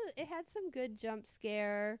 It had some good jump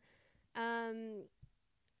scare.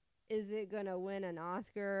 Is it gonna win an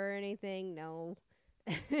Oscar or anything? No.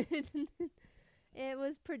 It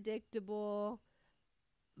was predictable,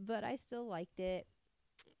 but I still liked it.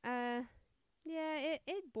 Yeah,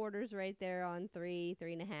 it borders right there on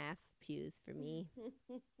 3.5 pews for me.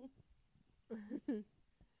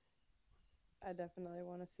 I definitely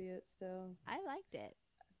want to see it still. I liked it.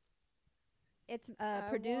 It's I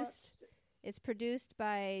produced. watched- It's produced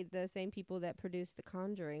by the same people that produced the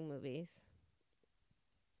Conjuring movies.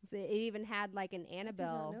 So it even had like an I did not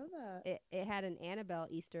Annabelle. know that. It had an Annabelle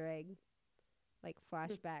Easter egg, like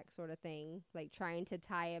flashback sort of thing, like trying to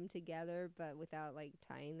tie them together, but without like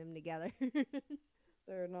tying them together.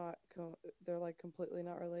 They're not. They're like completely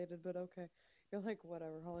not related, but okay. You're like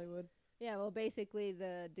whatever, Hollywood. Yeah, well, basically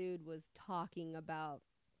the dude was talking about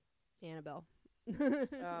Annabelle.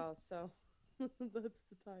 Oh, so that's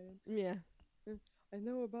the tie-in. Yeah. I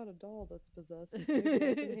know about a doll that's possessed. Maybe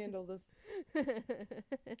I can handle this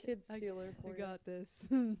kid stealer for you. this.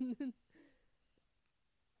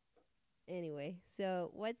 Anyway,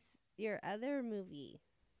 so what's your other movie?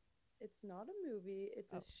 It's not a movie.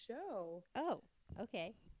 It's a show. Oh,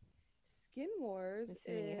 okay. Skin Wars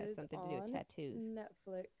Assuming it has is something to do with on tattoos.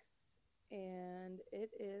 Netflix, and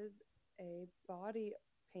it is a body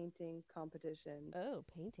painting competition. Oh,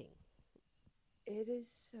 painting. It is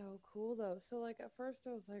so cool though. So like at first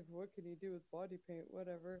I was like, what can you do with body paint?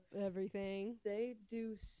 Whatever. Everything. They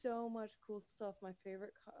do so much cool stuff. My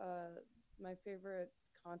favorite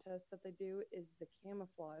contest that they do is the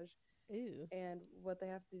camouflage. Ooh. And what they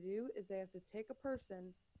have to do is they have to take a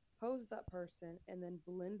person, pose that person, and then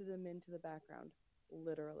blend them into the background,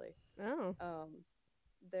 literally. Oh.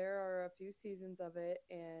 There are a few seasons of it,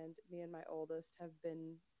 and me and my oldest have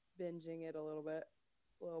been binging it a little bit.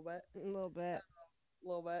 A little bit.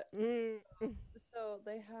 So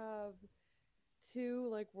they have two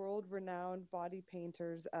like world-renowned body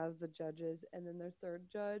painters as the judges, and then their third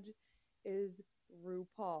judge is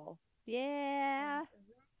RuPaul. Yeah.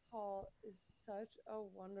 RuPaul is such a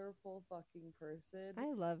wonderful fucking person.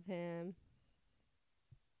 I love him.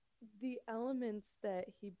 The elements that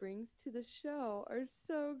he brings to the show are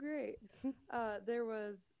so great. There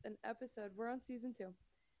was an episode, we're on season 2,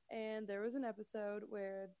 and there was an episode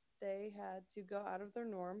where they had to go out of their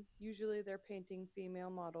norm. Usually they're painting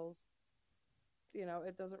female models. You know,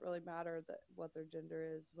 it doesn't really matter what their gender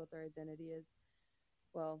is, what their identity is.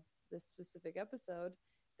 Well, this specific episode,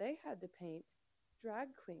 they had to paint drag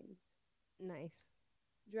queens. Nice.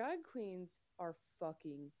 Drag queens are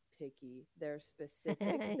fucking picky. They're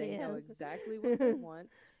specific. They know exactly what they want,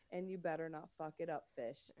 and you better not fuck it up,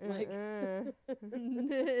 fish. Like,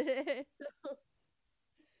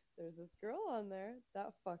 there's this girl on there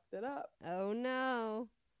that fucked it up. Oh no.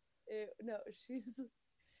 No,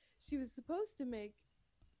 she was supposed to make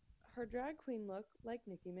her drag queen look like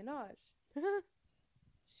Nicki Minaj.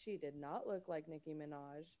 She did not look like Nicki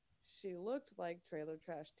Minaj. She looked like Trailer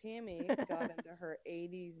Trash Tammy got into her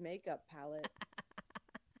 80s makeup palette.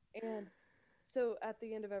 And so at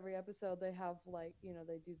the end of every episode, they have like, you know,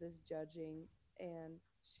 they do this judging, and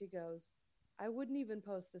she goes, I wouldn't even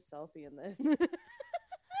post a selfie in this.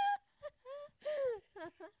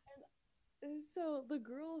 And so the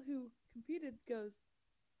girl who competed goes,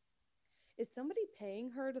 is somebody paying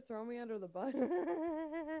her to throw me under the bus?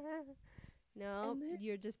 No, And then-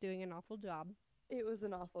 you're just doing an awful job. It was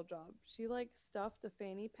an awful job. She like stuffed a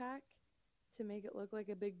fanny pack to make it look like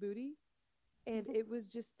a big booty, and it was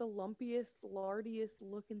just the lumpiest, lardiest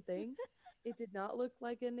looking thing. It did not look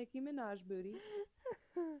like a Nicki Minaj booty.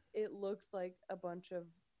 It looked like a bunch of,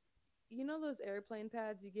 you know, those airplane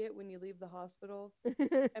pads you get when you leave the hospital?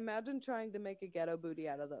 Imagine trying to make a ghetto booty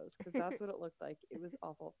out of those, because that's what it looked like. It was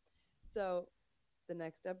awful. So the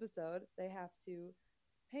next episode, they have to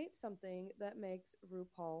paint something that makes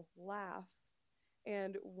RuPaul laugh.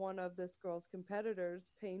 And one of this girl's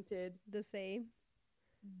competitors painted The same.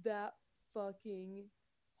 that fucking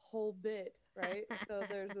whole bit, right? So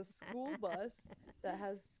there's a school bus that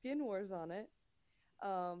has Skin Wars on it.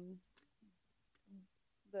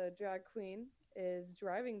 The drag queen is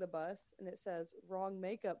driving the bus, and it says wrong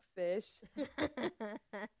makeup fish.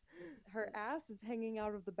 Her ass is hanging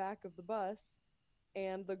out of the back of the bus,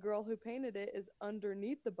 and the girl who painted it is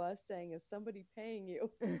underneath the bus saying, is somebody paying you?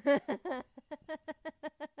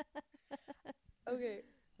 Okay,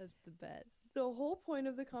 That's the best. the whole point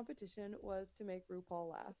of the competition was to make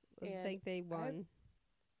RuPaul laugh. I And think they won.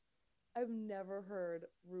 I've never heard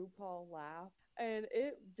RuPaul laugh, and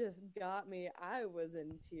it just got me. I was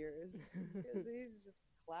in tears because he's just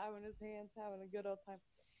clapping his hands, having a good old time.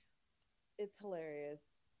 It's hilarious.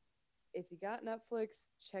 If you got Netflix,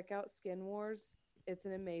 check out Skin Wars. It's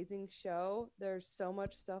an amazing show. There's so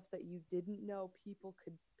much stuff that you didn't know people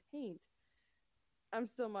could paint. I'm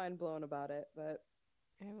still mind blown about it, but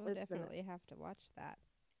I will it's been definitely have to watch that.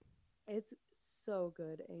 It's so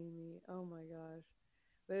good, Amy. Oh my gosh.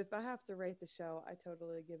 But if I have to rate the show, I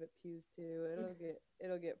totally give it pews too.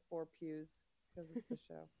 It'll get 4 pews because it's a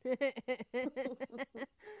show.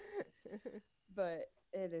 But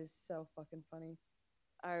it is so fucking funny.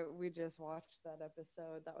 We just watched that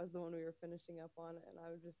episode. That was the one we were finishing up on, and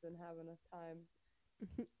I've just been having a time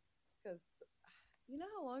because you know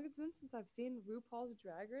how long it's been since I've seen RuPaul's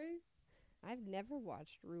Drag Race. I've never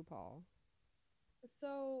watched RuPaul.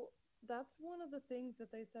 So that's one of the things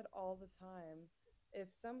that they said all the time.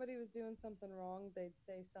 If somebody was doing something wrong, they'd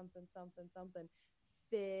say something, something, something.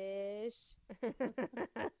 Fish.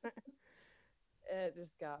 It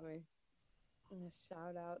just got me. And a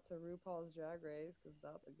shout out to RuPaul's Drag Race because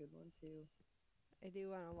that's a good one too. I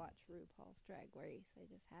do want to watch RuPaul's Drag Race. I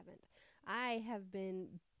just haven't. I have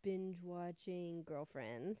been binge watching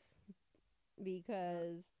Girlfriends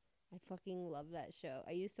because I fucking love that show.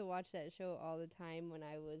 I used to watch that show all the time when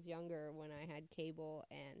I was younger, when I had cable,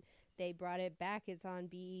 and they brought it back. It's on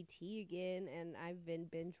BET again, and I've been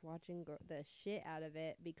binge watching the shit out of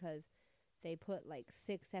it because they put like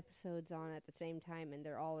 6 episodes on at the same time, and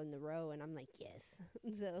they're all in the row, and I'm like, yes.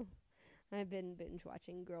 So I've been binge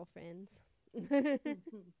watching Girlfriends. Is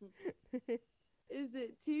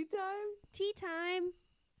it tea time? Tea time.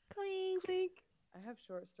 Clink. Clink. I have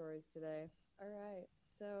short stories today. All right.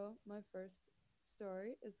 So my first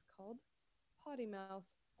story is called Potty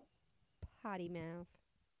Mouth. Potty mouth.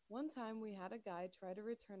 One time we had a guy try to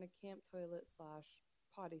return a camp toilet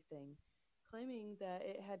 / potty thing, claiming that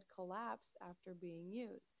it had collapsed after being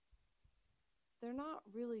used. They're not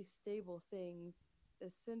really stable things,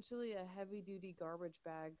 essentially a heavy-duty garbage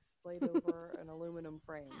bag splayed over an aluminum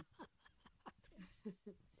frame.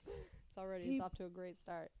 It's off to a great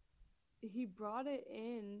start. He brought it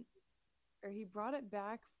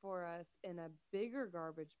back for us in a bigger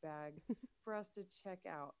garbage bag for us to check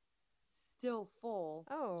out. Still full,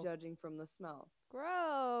 judging from the smell.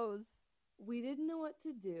 Gross. We didn't know what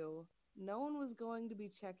to do. No one was going to be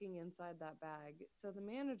checking inside that bag, so the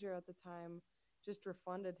manager at the time just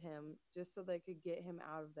refunded him just so they could get him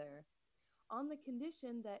out of there, on the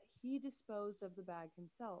condition that he disposed of the bag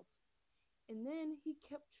himself. And then he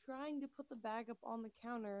kept trying to put the bag up on the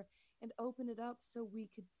counter and open it up so we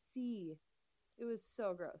could see. It was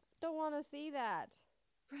so gross. Don't want to see that.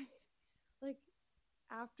 Right. Like,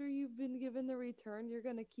 after you've been given the return, you're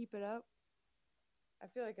going to keep it up? I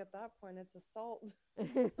feel like at that point it's assault.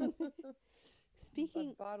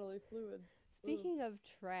 Speaking bodily fluids. Speaking of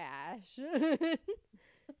trash,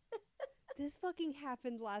 this fucking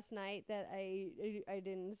happened last night that I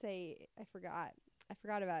didn't say. I forgot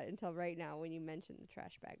about it until right now when you mentioned the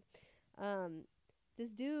trash bag. This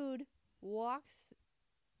dude walks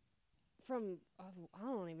from, I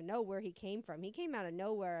don't even know where he came from. He came out of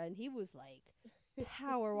nowhere and he was like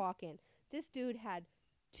power walking. This dude had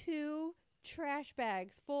 2 trash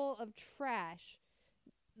bags full of trash,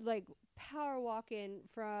 like power walking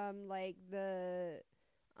from like the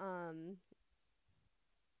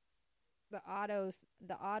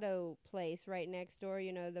auto place right next door,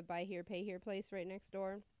 you know, the buy here pay here place right next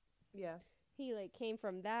door. Yeah. He like came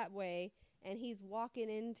from that way and he's walking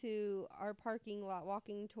into our parking lot,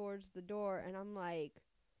 walking towards the door, and I'm like,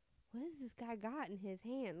 what has this guy got in his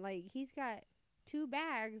hand? Like, he's got 2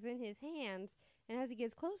 bags in his hands, and as he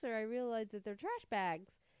gets closer I realize that they're trash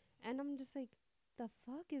bags, and I'm just like,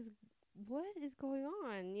 what is going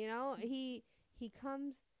on? You know, he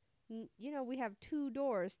comes, you know, we have 2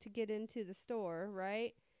 doors to get into the store,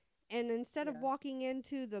 right? And instead of walking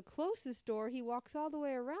into the closest door, he walks all the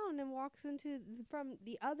way around and walks from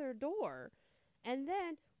the other door, and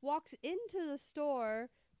then walks into the store,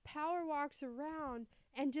 power walks around,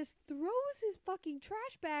 and just throws his fucking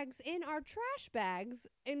trash bags in our trash bags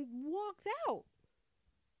and walks out.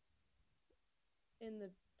 In the,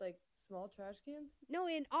 like, small trash cans? No,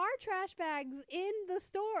 in our trash bags in the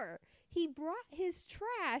store. He brought his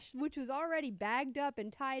trash, which was already bagged up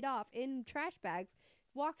and tied off in trash bags,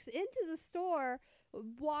 walks into the store,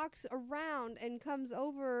 walks around, and comes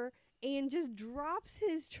over and just drops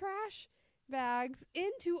his trash bags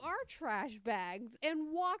into our trash bags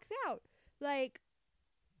and walks out. Like,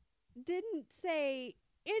 didn't say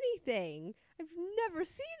anything. I've never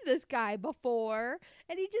seen this guy before,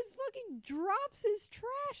 and he just fucking drops his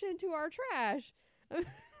trash into our trash. And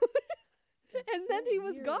then he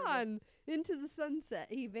was gone into the sunset.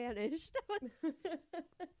 He vanished.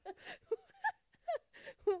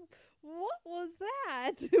 What was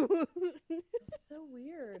that? That's so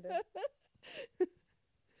weird.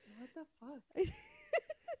 What the fuck?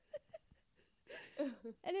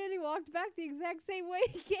 And then he walked back the exact same way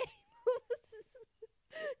he came.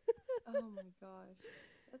 Oh my gosh.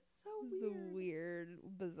 That's so The weird. weird,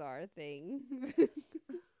 bizarre thing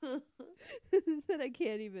that I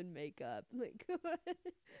can't even make up. Like,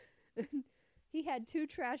 he had 2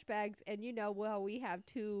 trash bags, and we have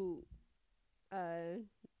 2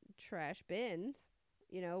 trash bins,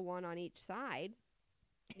 one on each side.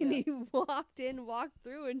 And Yeah. he walked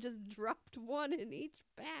through, and just dropped one in each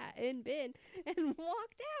bin, and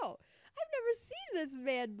walked out. I've never seen this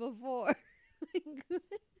man before.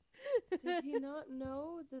 Did he not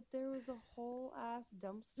know that there was a whole ass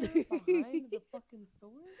dumpster behind the fucking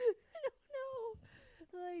store? No,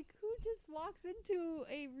 like, who just walks into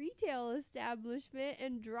a retail establishment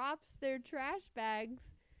and drops their trash bags?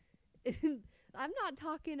 I'm not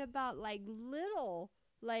talking about like little,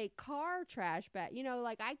 like, car trash bag.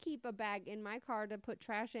 Like, I keep a bag in my car to put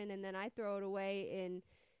trash in, and then I throw it away in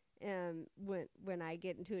when I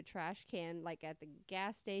get into a trash can, like at the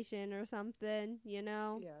gas station or something.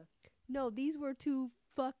 Yeah. No, these were 2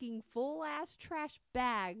 fucking full ass trash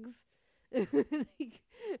bags.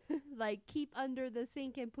 like, keep under the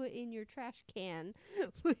sink and put in your trash can.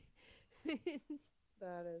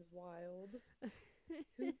 That is wild.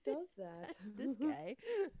 Who does that? This guy.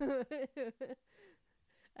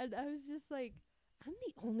 And I was just like, I'm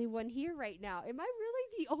the only one here right now. Am I really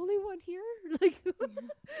the only one here? Like,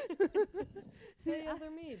 Hey,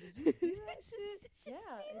 other me, did you see that shit?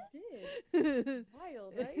 Yeah, I did.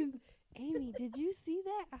 Wild, right? Amy, did you see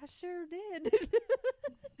that? I sure did.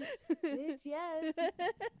 Bitch, yes.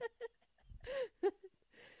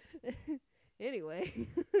 Anyway,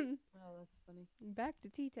 Oh, that's funny. back to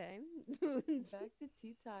tea time. Back to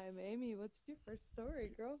tea time. Amy, what's your first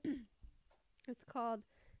story, girl? It's called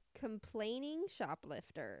Complaining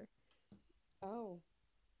Shoplifter. Oh.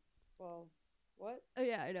 Well, what? Oh,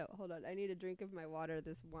 yeah, I know. Hold on. I need a drink of my water.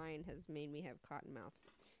 This wine has made me have cotton mouth.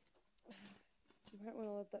 You might want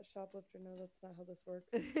to let that shoplifter know that's not how this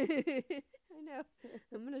works. I know.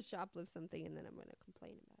 I'm going to shoplift something, and then I'm going to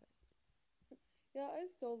complain about Yeah, I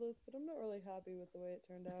stole this, but I'm not really happy with the way it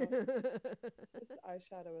turned out. This it.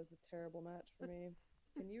 eyeshadow is a terrible match for me.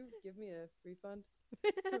 Can you give me a refund?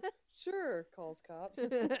 Sure, calls cops.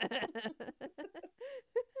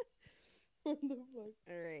 What the fuck? All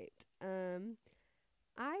right.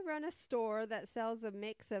 I run a store that sells a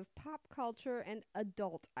mix of pop culture and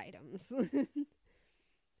adult items,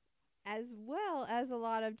 as well as a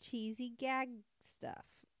lot of cheesy gag stuff,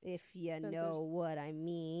 if you know Spencer's. what I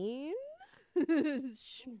mean.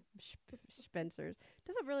 Spencer's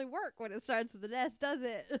doesn't really work when it starts with an S, does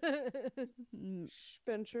it?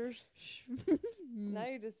 Spencer's. Now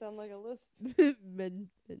you just sound like a list.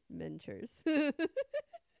 Mentures.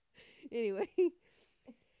 Anyway,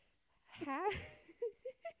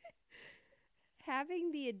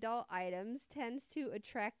 having the adult items tends to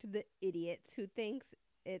attract the idiots who thinks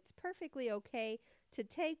it's perfectly okay to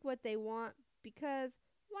take what they want because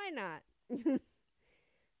why not?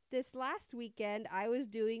 This last weekend, I was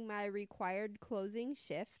doing my required closing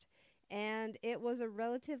shift, and it was a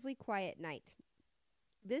relatively quiet night.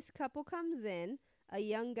 This couple comes in, a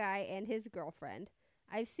young guy and his girlfriend.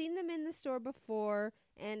 I've seen them in the store before,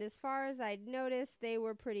 and as far as I'd noticed, they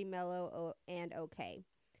were pretty mellow and okay.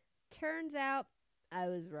 Turns out, I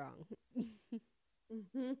was wrong.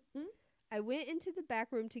 I went into the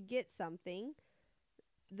back room to get something,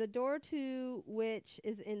 the door to which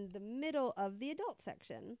is in the middle of the adult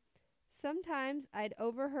section. Something I'd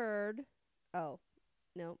overheard from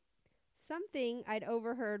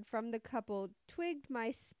the couple twigged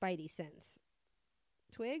my spidey sense.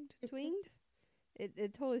 Twigged? Twinged?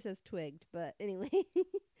 It totally says twigged, but anyway.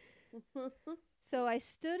 So I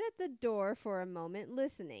stood at the door for a moment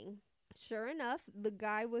listening. Sure enough, the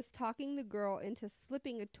guy was talking the girl into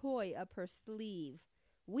slipping a toy up her sleeve.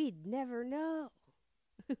 We'd never know.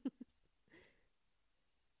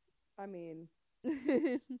 I mean,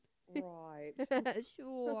 right.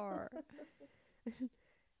 Sure.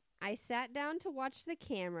 I sat down to watch the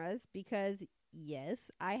cameras because,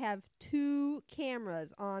 yes, I have 2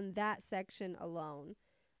 cameras on that section alone.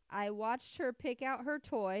 I watched her pick out her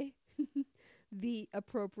toy, the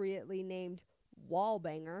appropriately named wall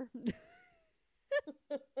banger.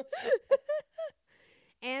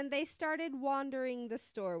 And they started wandering the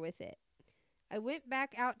store with it. I went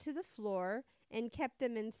back out to the floor and kept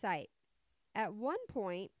them in sight. At one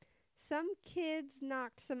point, some kids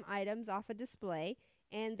knocked some items off a display,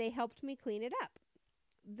 and they helped me clean it up.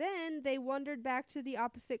 Then they wandered back to the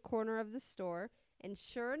opposite corner of the store, and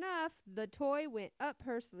sure enough, the toy went up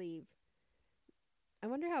her sleeve. I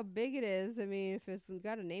wonder how big it is. I mean, if it's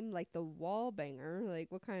got a name like the wall banger, like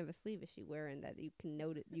what kind of a sleeve is she wearing that you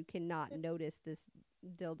cannot notice this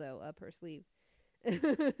dildo up her sleeve?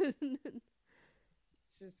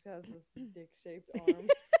 She just has this dick-shaped arm.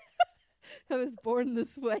 I was born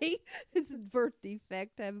this way. It's a birth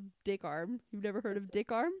defect. I have a dick arm. You've never heard of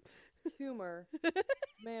dick arm? Tumor.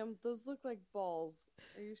 Ma'am, those look like balls.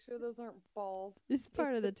 Are you sure those aren't balls? It's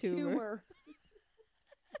part of the a tumor.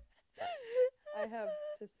 I have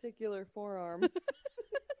testicular forearm.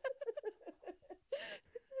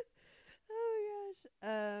 Oh my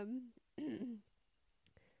gosh.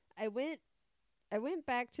 I went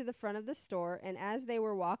back to the front of the store, and as they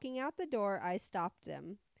were walking out the door, I stopped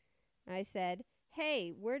them. I said, "Hey,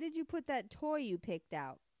 where did you put that toy you picked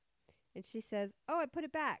out?" And she says, "Oh, I put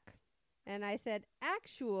it back." And I said,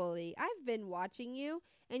 "Actually, I've been watching you,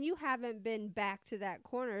 and you haven't been back to that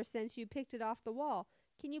corner since you picked it off the wall.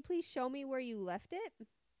 Can you please show me where you left it?"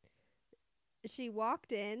 She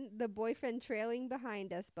walked in, the boyfriend trailing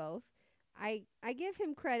behind us both. I give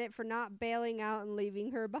him credit for not bailing out and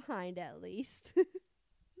leaving her behind, at least.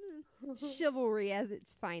 Chivalry at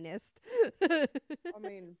its finest. I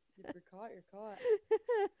mean, if you're caught, you're caught.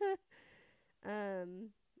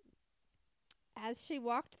 As she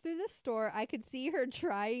walked through the store, I could see her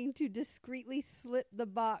trying to discreetly slip the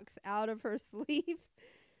box out of her sleeve.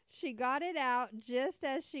 She got it out just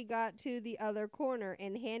as she got to the other corner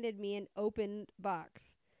and handed me an open box.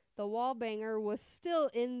 The wall banger was still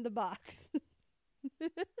in the box.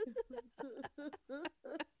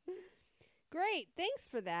 Great, thanks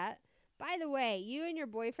for that. By the way, you and your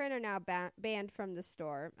boyfriend are now banned from the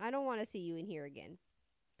store. I don't want to see you in here again.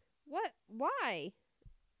 What? Why?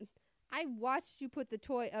 I watched you put the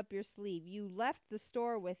toy up your sleeve. You left the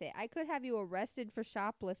store with it. I could have you arrested for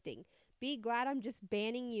shoplifting. Be glad I'm just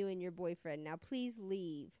banning you and your boyfriend. Now please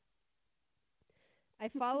leave. I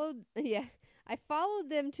followed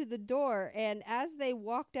them to the door, and as they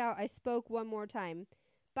walked out, I spoke one more time.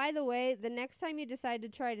 By the way, the next time you decide to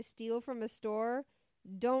try to steal from a store,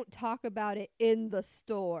 don't talk about it in the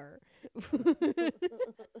store.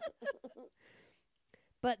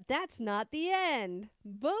 But that's not the end.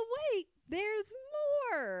 But wait, there's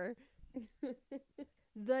more.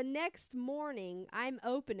 The next morning, I'm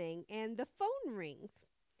opening, and the phone rings.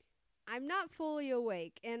 I'm not fully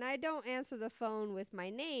awake, and I don't answer the phone with my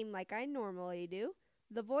name like I normally do.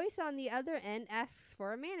 The voice on the other end asks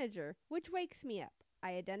for a manager, which wakes me up.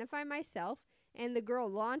 I identify myself, and the girl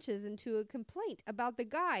launches into a complaint about the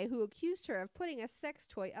guy who accused her of putting a sex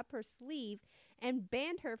toy up her sleeve and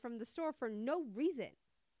banned her from the store for no reason.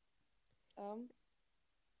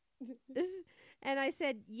 And I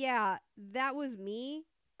said, "Yeah, that was me.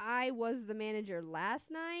 I was the manager last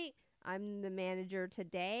night. I'm the manager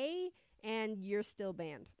today, and you're still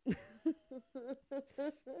banned."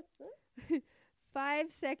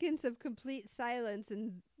 5 seconds of complete silence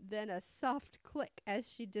and then a soft click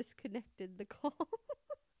as she disconnected the call.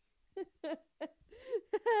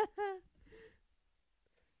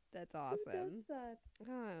 That's awesome. Who does that?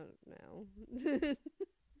 I don't know.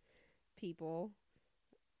 People.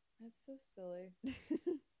 That's so silly.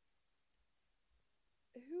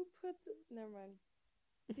 Who puts it? Never mind.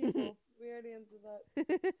 People. We already answered that.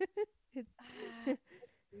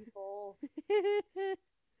 People.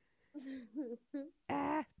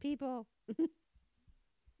 People.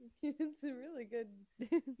 It's a really good.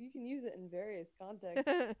 You can use it in various contexts.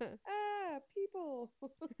 People.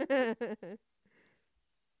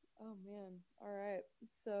 Oh man. All right.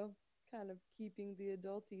 So, kind of keeping the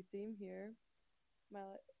adulty theme here.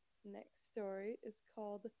 My next story is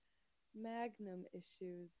called Magnum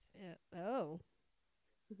Issues. Oh.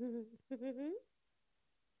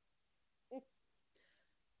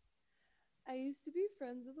 I used to be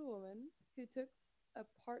friends with a woman who took a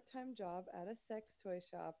part-time job at a sex toy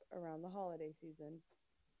shop around the holiday season.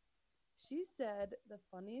 She said the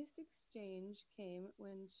funniest exchange came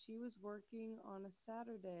when she was working on a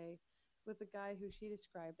Saturday with a guy who she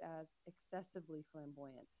described as excessively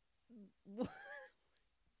flamboyant.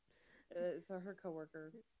 So her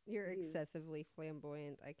coworker. You're excessively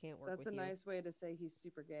flamboyant. I can't work with you. That's a nice way to say he's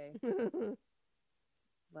super gay.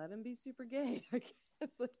 Let him be super gay, I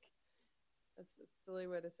guess. Like, that's a silly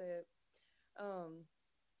way to say it.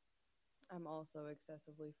 I'm also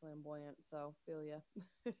excessively flamboyant, so feel ya.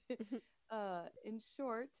 In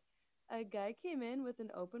short, a guy came in with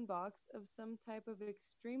an open box of some type of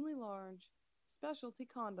extremely large specialty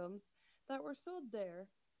condoms that were sold there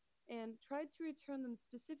and tried to return them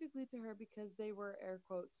specifically to her because they were, air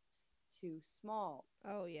quotes, too small.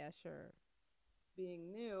 Oh, yeah, sure.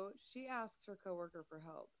 Being new, she asked her coworker for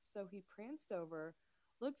help, so he pranced over,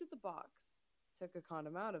 looked at the box, took a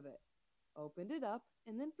condom out of it, opened it up,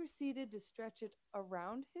 and then proceeded to stretch it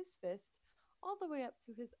around his fist all the way up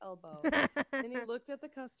to his elbow. Then he looked at the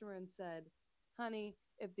customer and said, "Honey,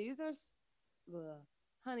 if these are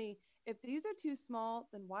honey, if these are too small,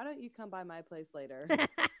 then why don't you come by my place later?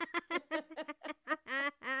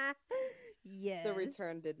 Yes. The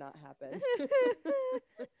return did not happen.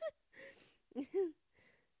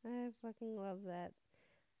 I fucking love that.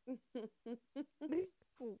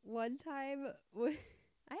 One time,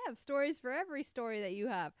 I have stories for every story that you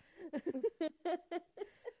have.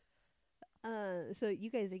 So you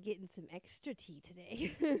guys are getting some extra tea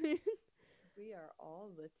today. We are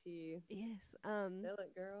all the tea. Yes. Spill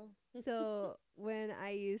it, girl. So when I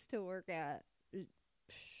used to work at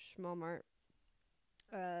Schmalmart,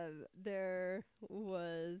 there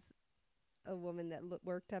was a woman that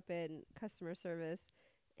worked up in customer service,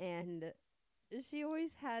 and she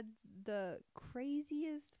always had the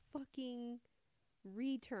craziest fucking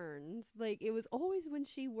returns. Like, it was always when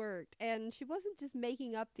she worked, and she wasn't just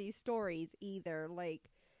making up these stories either. Like,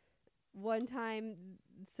 one time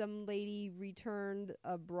some lady returned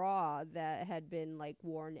a bra that had been like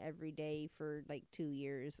worn every day for like 2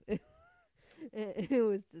 years. It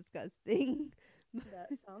was disgusting. That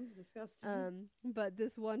sounds disgusting. But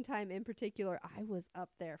this one time in particular, I was up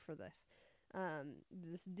there for this.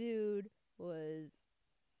 This dude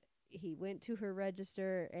he went to her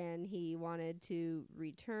register and he wanted to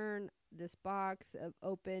return this box of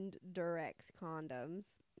opened Durex condoms.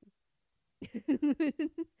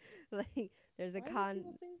 Like, there's a Why do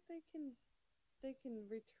people think they can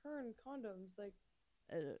return condoms? Like,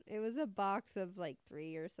 it was a box of like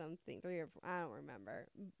 3 or something, 3 or 4, I don't remember.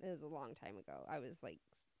 It was a long time ago. I was like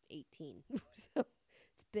 18, so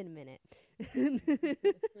it's been a minute.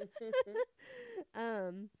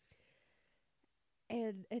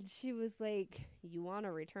 And she was like, "You want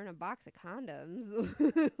to return a box of condoms?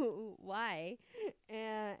 Why?"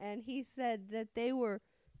 And he said that they were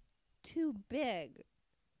too big.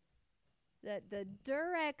 That the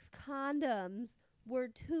Durex condoms were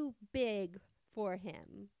too big for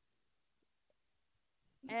him.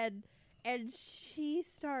 And she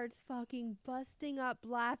starts fucking busting up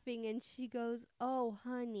laughing, and she goes, "Oh,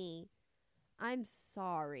 honey, I'm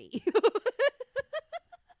sorry."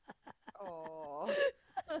 oh.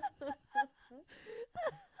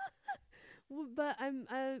 But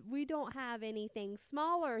we don't have anything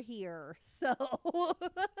smaller here, so.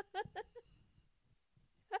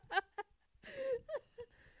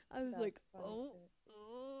 I was like, oh.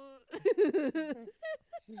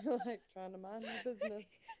 You're like trying to mind your business.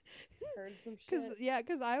 Heard some shit.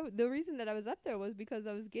 Because the reason that I was up there was because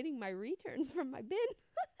I was getting my returns from my bin.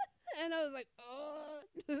 And I was like, oh.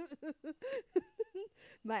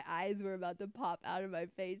 My eyes were about to pop out of my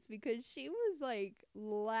face because she was like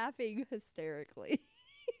laughing hysterically.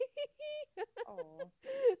 Oh,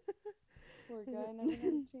 poor guy never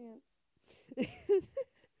had a chance.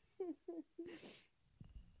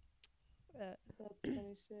 That's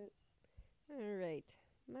funny shit. All right.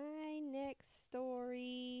 My next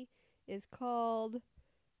story is called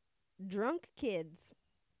Drunk Kids.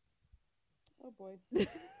 Oh boy.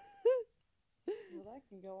 Well, that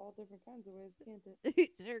can go all different kinds of ways, can't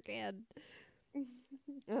it? Sure can.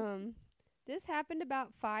 This happened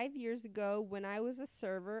about 5 years ago when I was a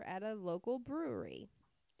server at a local brewery.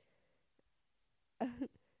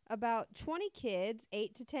 About 20 kids,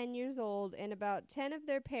 8 to 10 years old, and about 10 of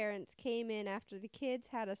their parents came in after the kids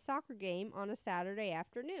had a soccer game on a Saturday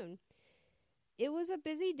afternoon. It was a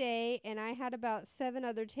busy day, and I had about 7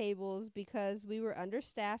 other tables because we were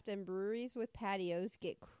understaffed and breweries with patios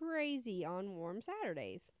get crazy on warm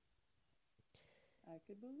Saturdays. I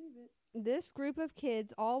could believe it. This group of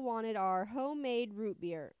kids all wanted our homemade root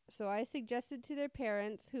beer, so I suggested to their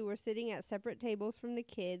parents, who were sitting at separate tables from the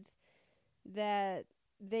kids, that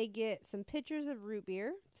they get some pitchers of root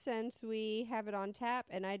beer since we have it on tap,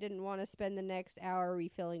 and I didn't want to spend the next hour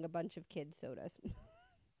refilling a bunch of kids' sodas.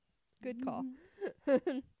 Good call.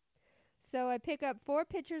 So I pick up 4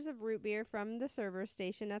 pitchers of root beer from the server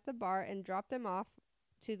station at the bar and drop them off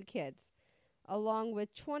to the kids, along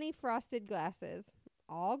with 20 frosted glasses.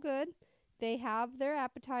 All good. They have their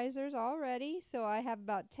appetizers all ready, so I have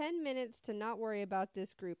about 10 minutes to not worry about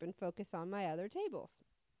this group and focus on my other tables.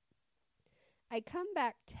 I come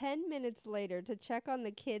back 10 minutes later to check on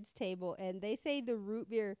the kids' table, and they say the root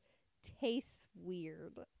beer tastes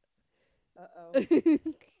weird. Uh-oh.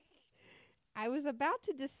 I was about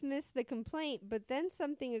to dismiss the complaint, but then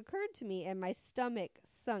something occurred to me, and my stomach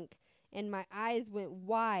sunk, and my eyes went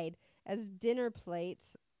wide as dinner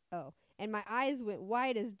plates.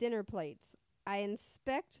 I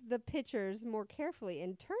inspect the pitchers more carefully,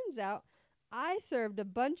 and turns out I served a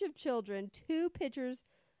bunch of children 2 pitchers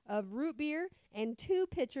of root beer and 2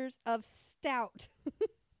 pitchers of stout.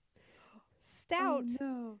 Stout. Oh,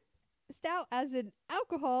 no. stout as in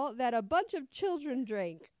alcohol that a bunch of children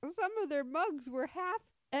drank. Some of their mugs were half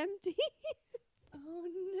empty. Oh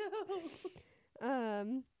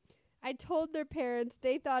no. I told their parents.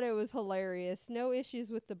 They thought it was hilarious. No issues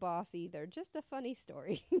with the boss either. Just a funny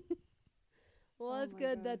story. Well, Oh it's my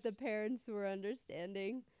good that the gosh. parents were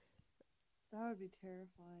understanding. That would be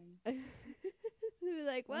terrifying. They'd be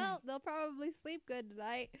like, well, they'll probably sleep good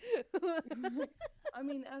tonight. I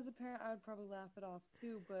mean, as a parent, I would probably laugh it off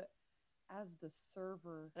too, but as the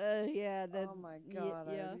server, Yeah. oh my god,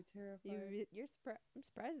 I yeah. would be terrified. I'm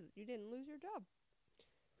surprised that you didn't lose your job.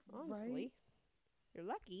 Honestly, Right? you're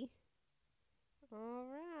lucky. All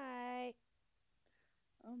right,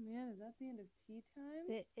 Oh man, is that the end of tea time?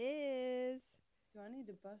 it is. Do I need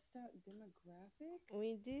to bust out demographics?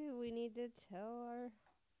 We do. We need to tell our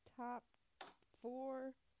top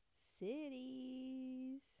 4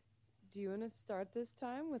 cities. Do you want to start this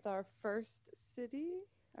time with our first city?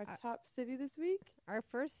 Our Uh, top city this week? Our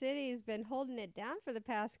first city has been holding it down for the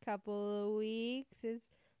past couple of weeks. Is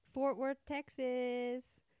Fort Worth, Texas.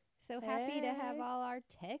 So happy to have Hey. all our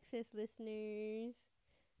Texas listeners.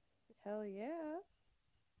 Hell yeah.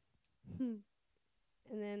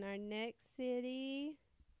 And then our next city,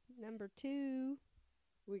 number 2.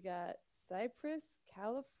 We got Cypress,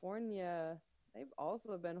 California. They've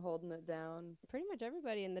also been holding it down. Pretty much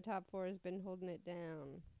everybody in the top 4 has been holding it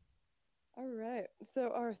down. All right. So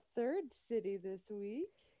our third city this week.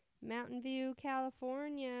 Mountain View,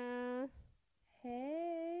 California.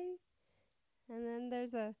 Hey. And then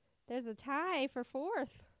there's a tie for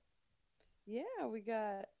 4th. Yeah, we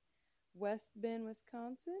got West Bend,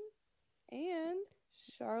 Wisconsin, and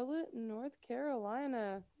Charlotte, North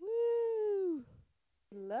Carolina. Woo!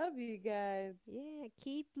 Love you guys. Yeah,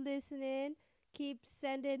 keep listening. Keep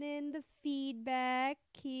sending in the feedback.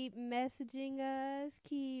 Keep messaging us.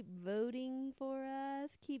 Keep voting for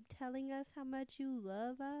us. Keep telling us how much you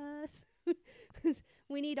love us. 'Cause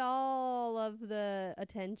we need all of the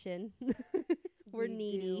attention. We're We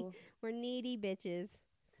needy. do. We're needy bitches.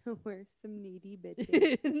 We're some needy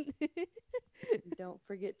bitches. Don't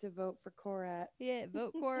forget to vote for Korat. Yeah,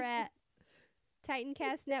 vote Korat.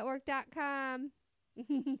 TitancastNetwork.com.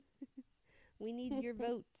 We need your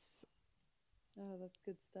votes. Oh, that's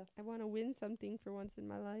good stuff. I want to win something for once in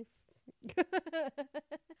my life.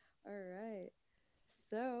 All right.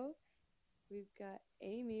 So, we've got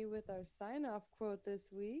Amy with our sign-off quote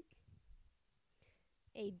this week.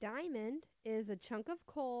 A diamond is a chunk of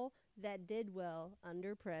coal that did well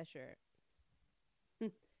under pressure.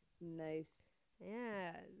 Nice.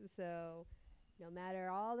 Yeah, so no matter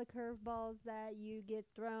all the curveballs that you get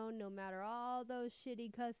thrown, no matter all those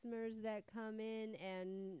shitty customers that come in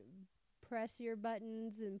and press your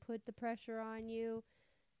buttons and put the pressure on you,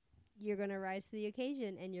 you're going to rise to the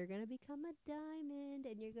occasion and you're going to become a diamond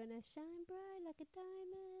and you're going to shine bright like a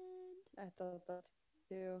I thought that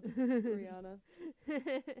too. diamond.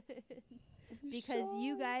 Rihanna. Because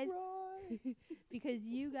you guys Shine because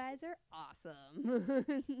you guys are awesome.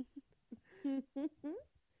 bright.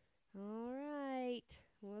 All right.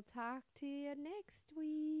 We'll talk to you next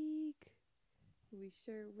week. We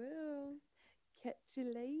sure will. Catch you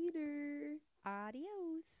later.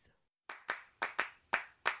 Adios.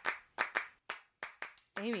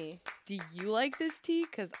 Amy, do you like this tea?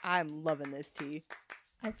 Because I'm loving this tea.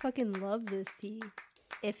 I fucking love this tea.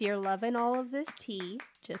 If you're loving all of this tea,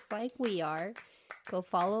 just like we are, go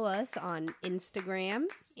follow us on Instagram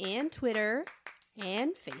and Twitter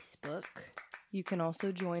and Facebook. You can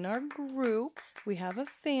also join our group. We have a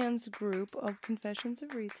fans group of Confessions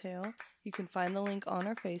of Retail. You can find the link on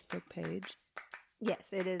our Facebook page.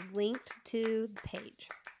 Yes, it is linked to the page.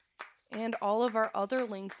 And all of our other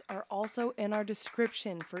links are also in our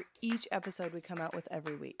description for each episode we come out with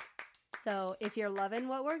every week. So if you're loving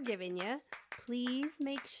what we're giving you, please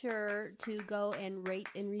make sure to go and rate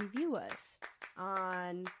and review us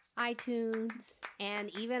on iTunes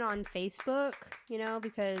and even on Facebook,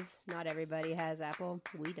 because not everybody has Apple.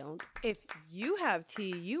 We don't. If you have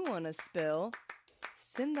tea you want to spill,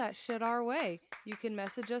 send that shit our way. You can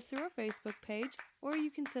message us through our Facebook page, or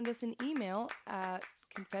you can send us an email at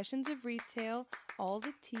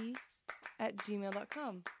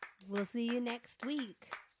confessionsofretail@gmail.com. We'll see you next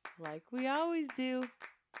week. Like we always do.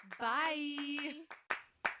 Bye.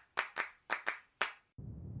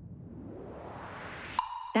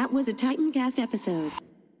 That was a Titancast episode.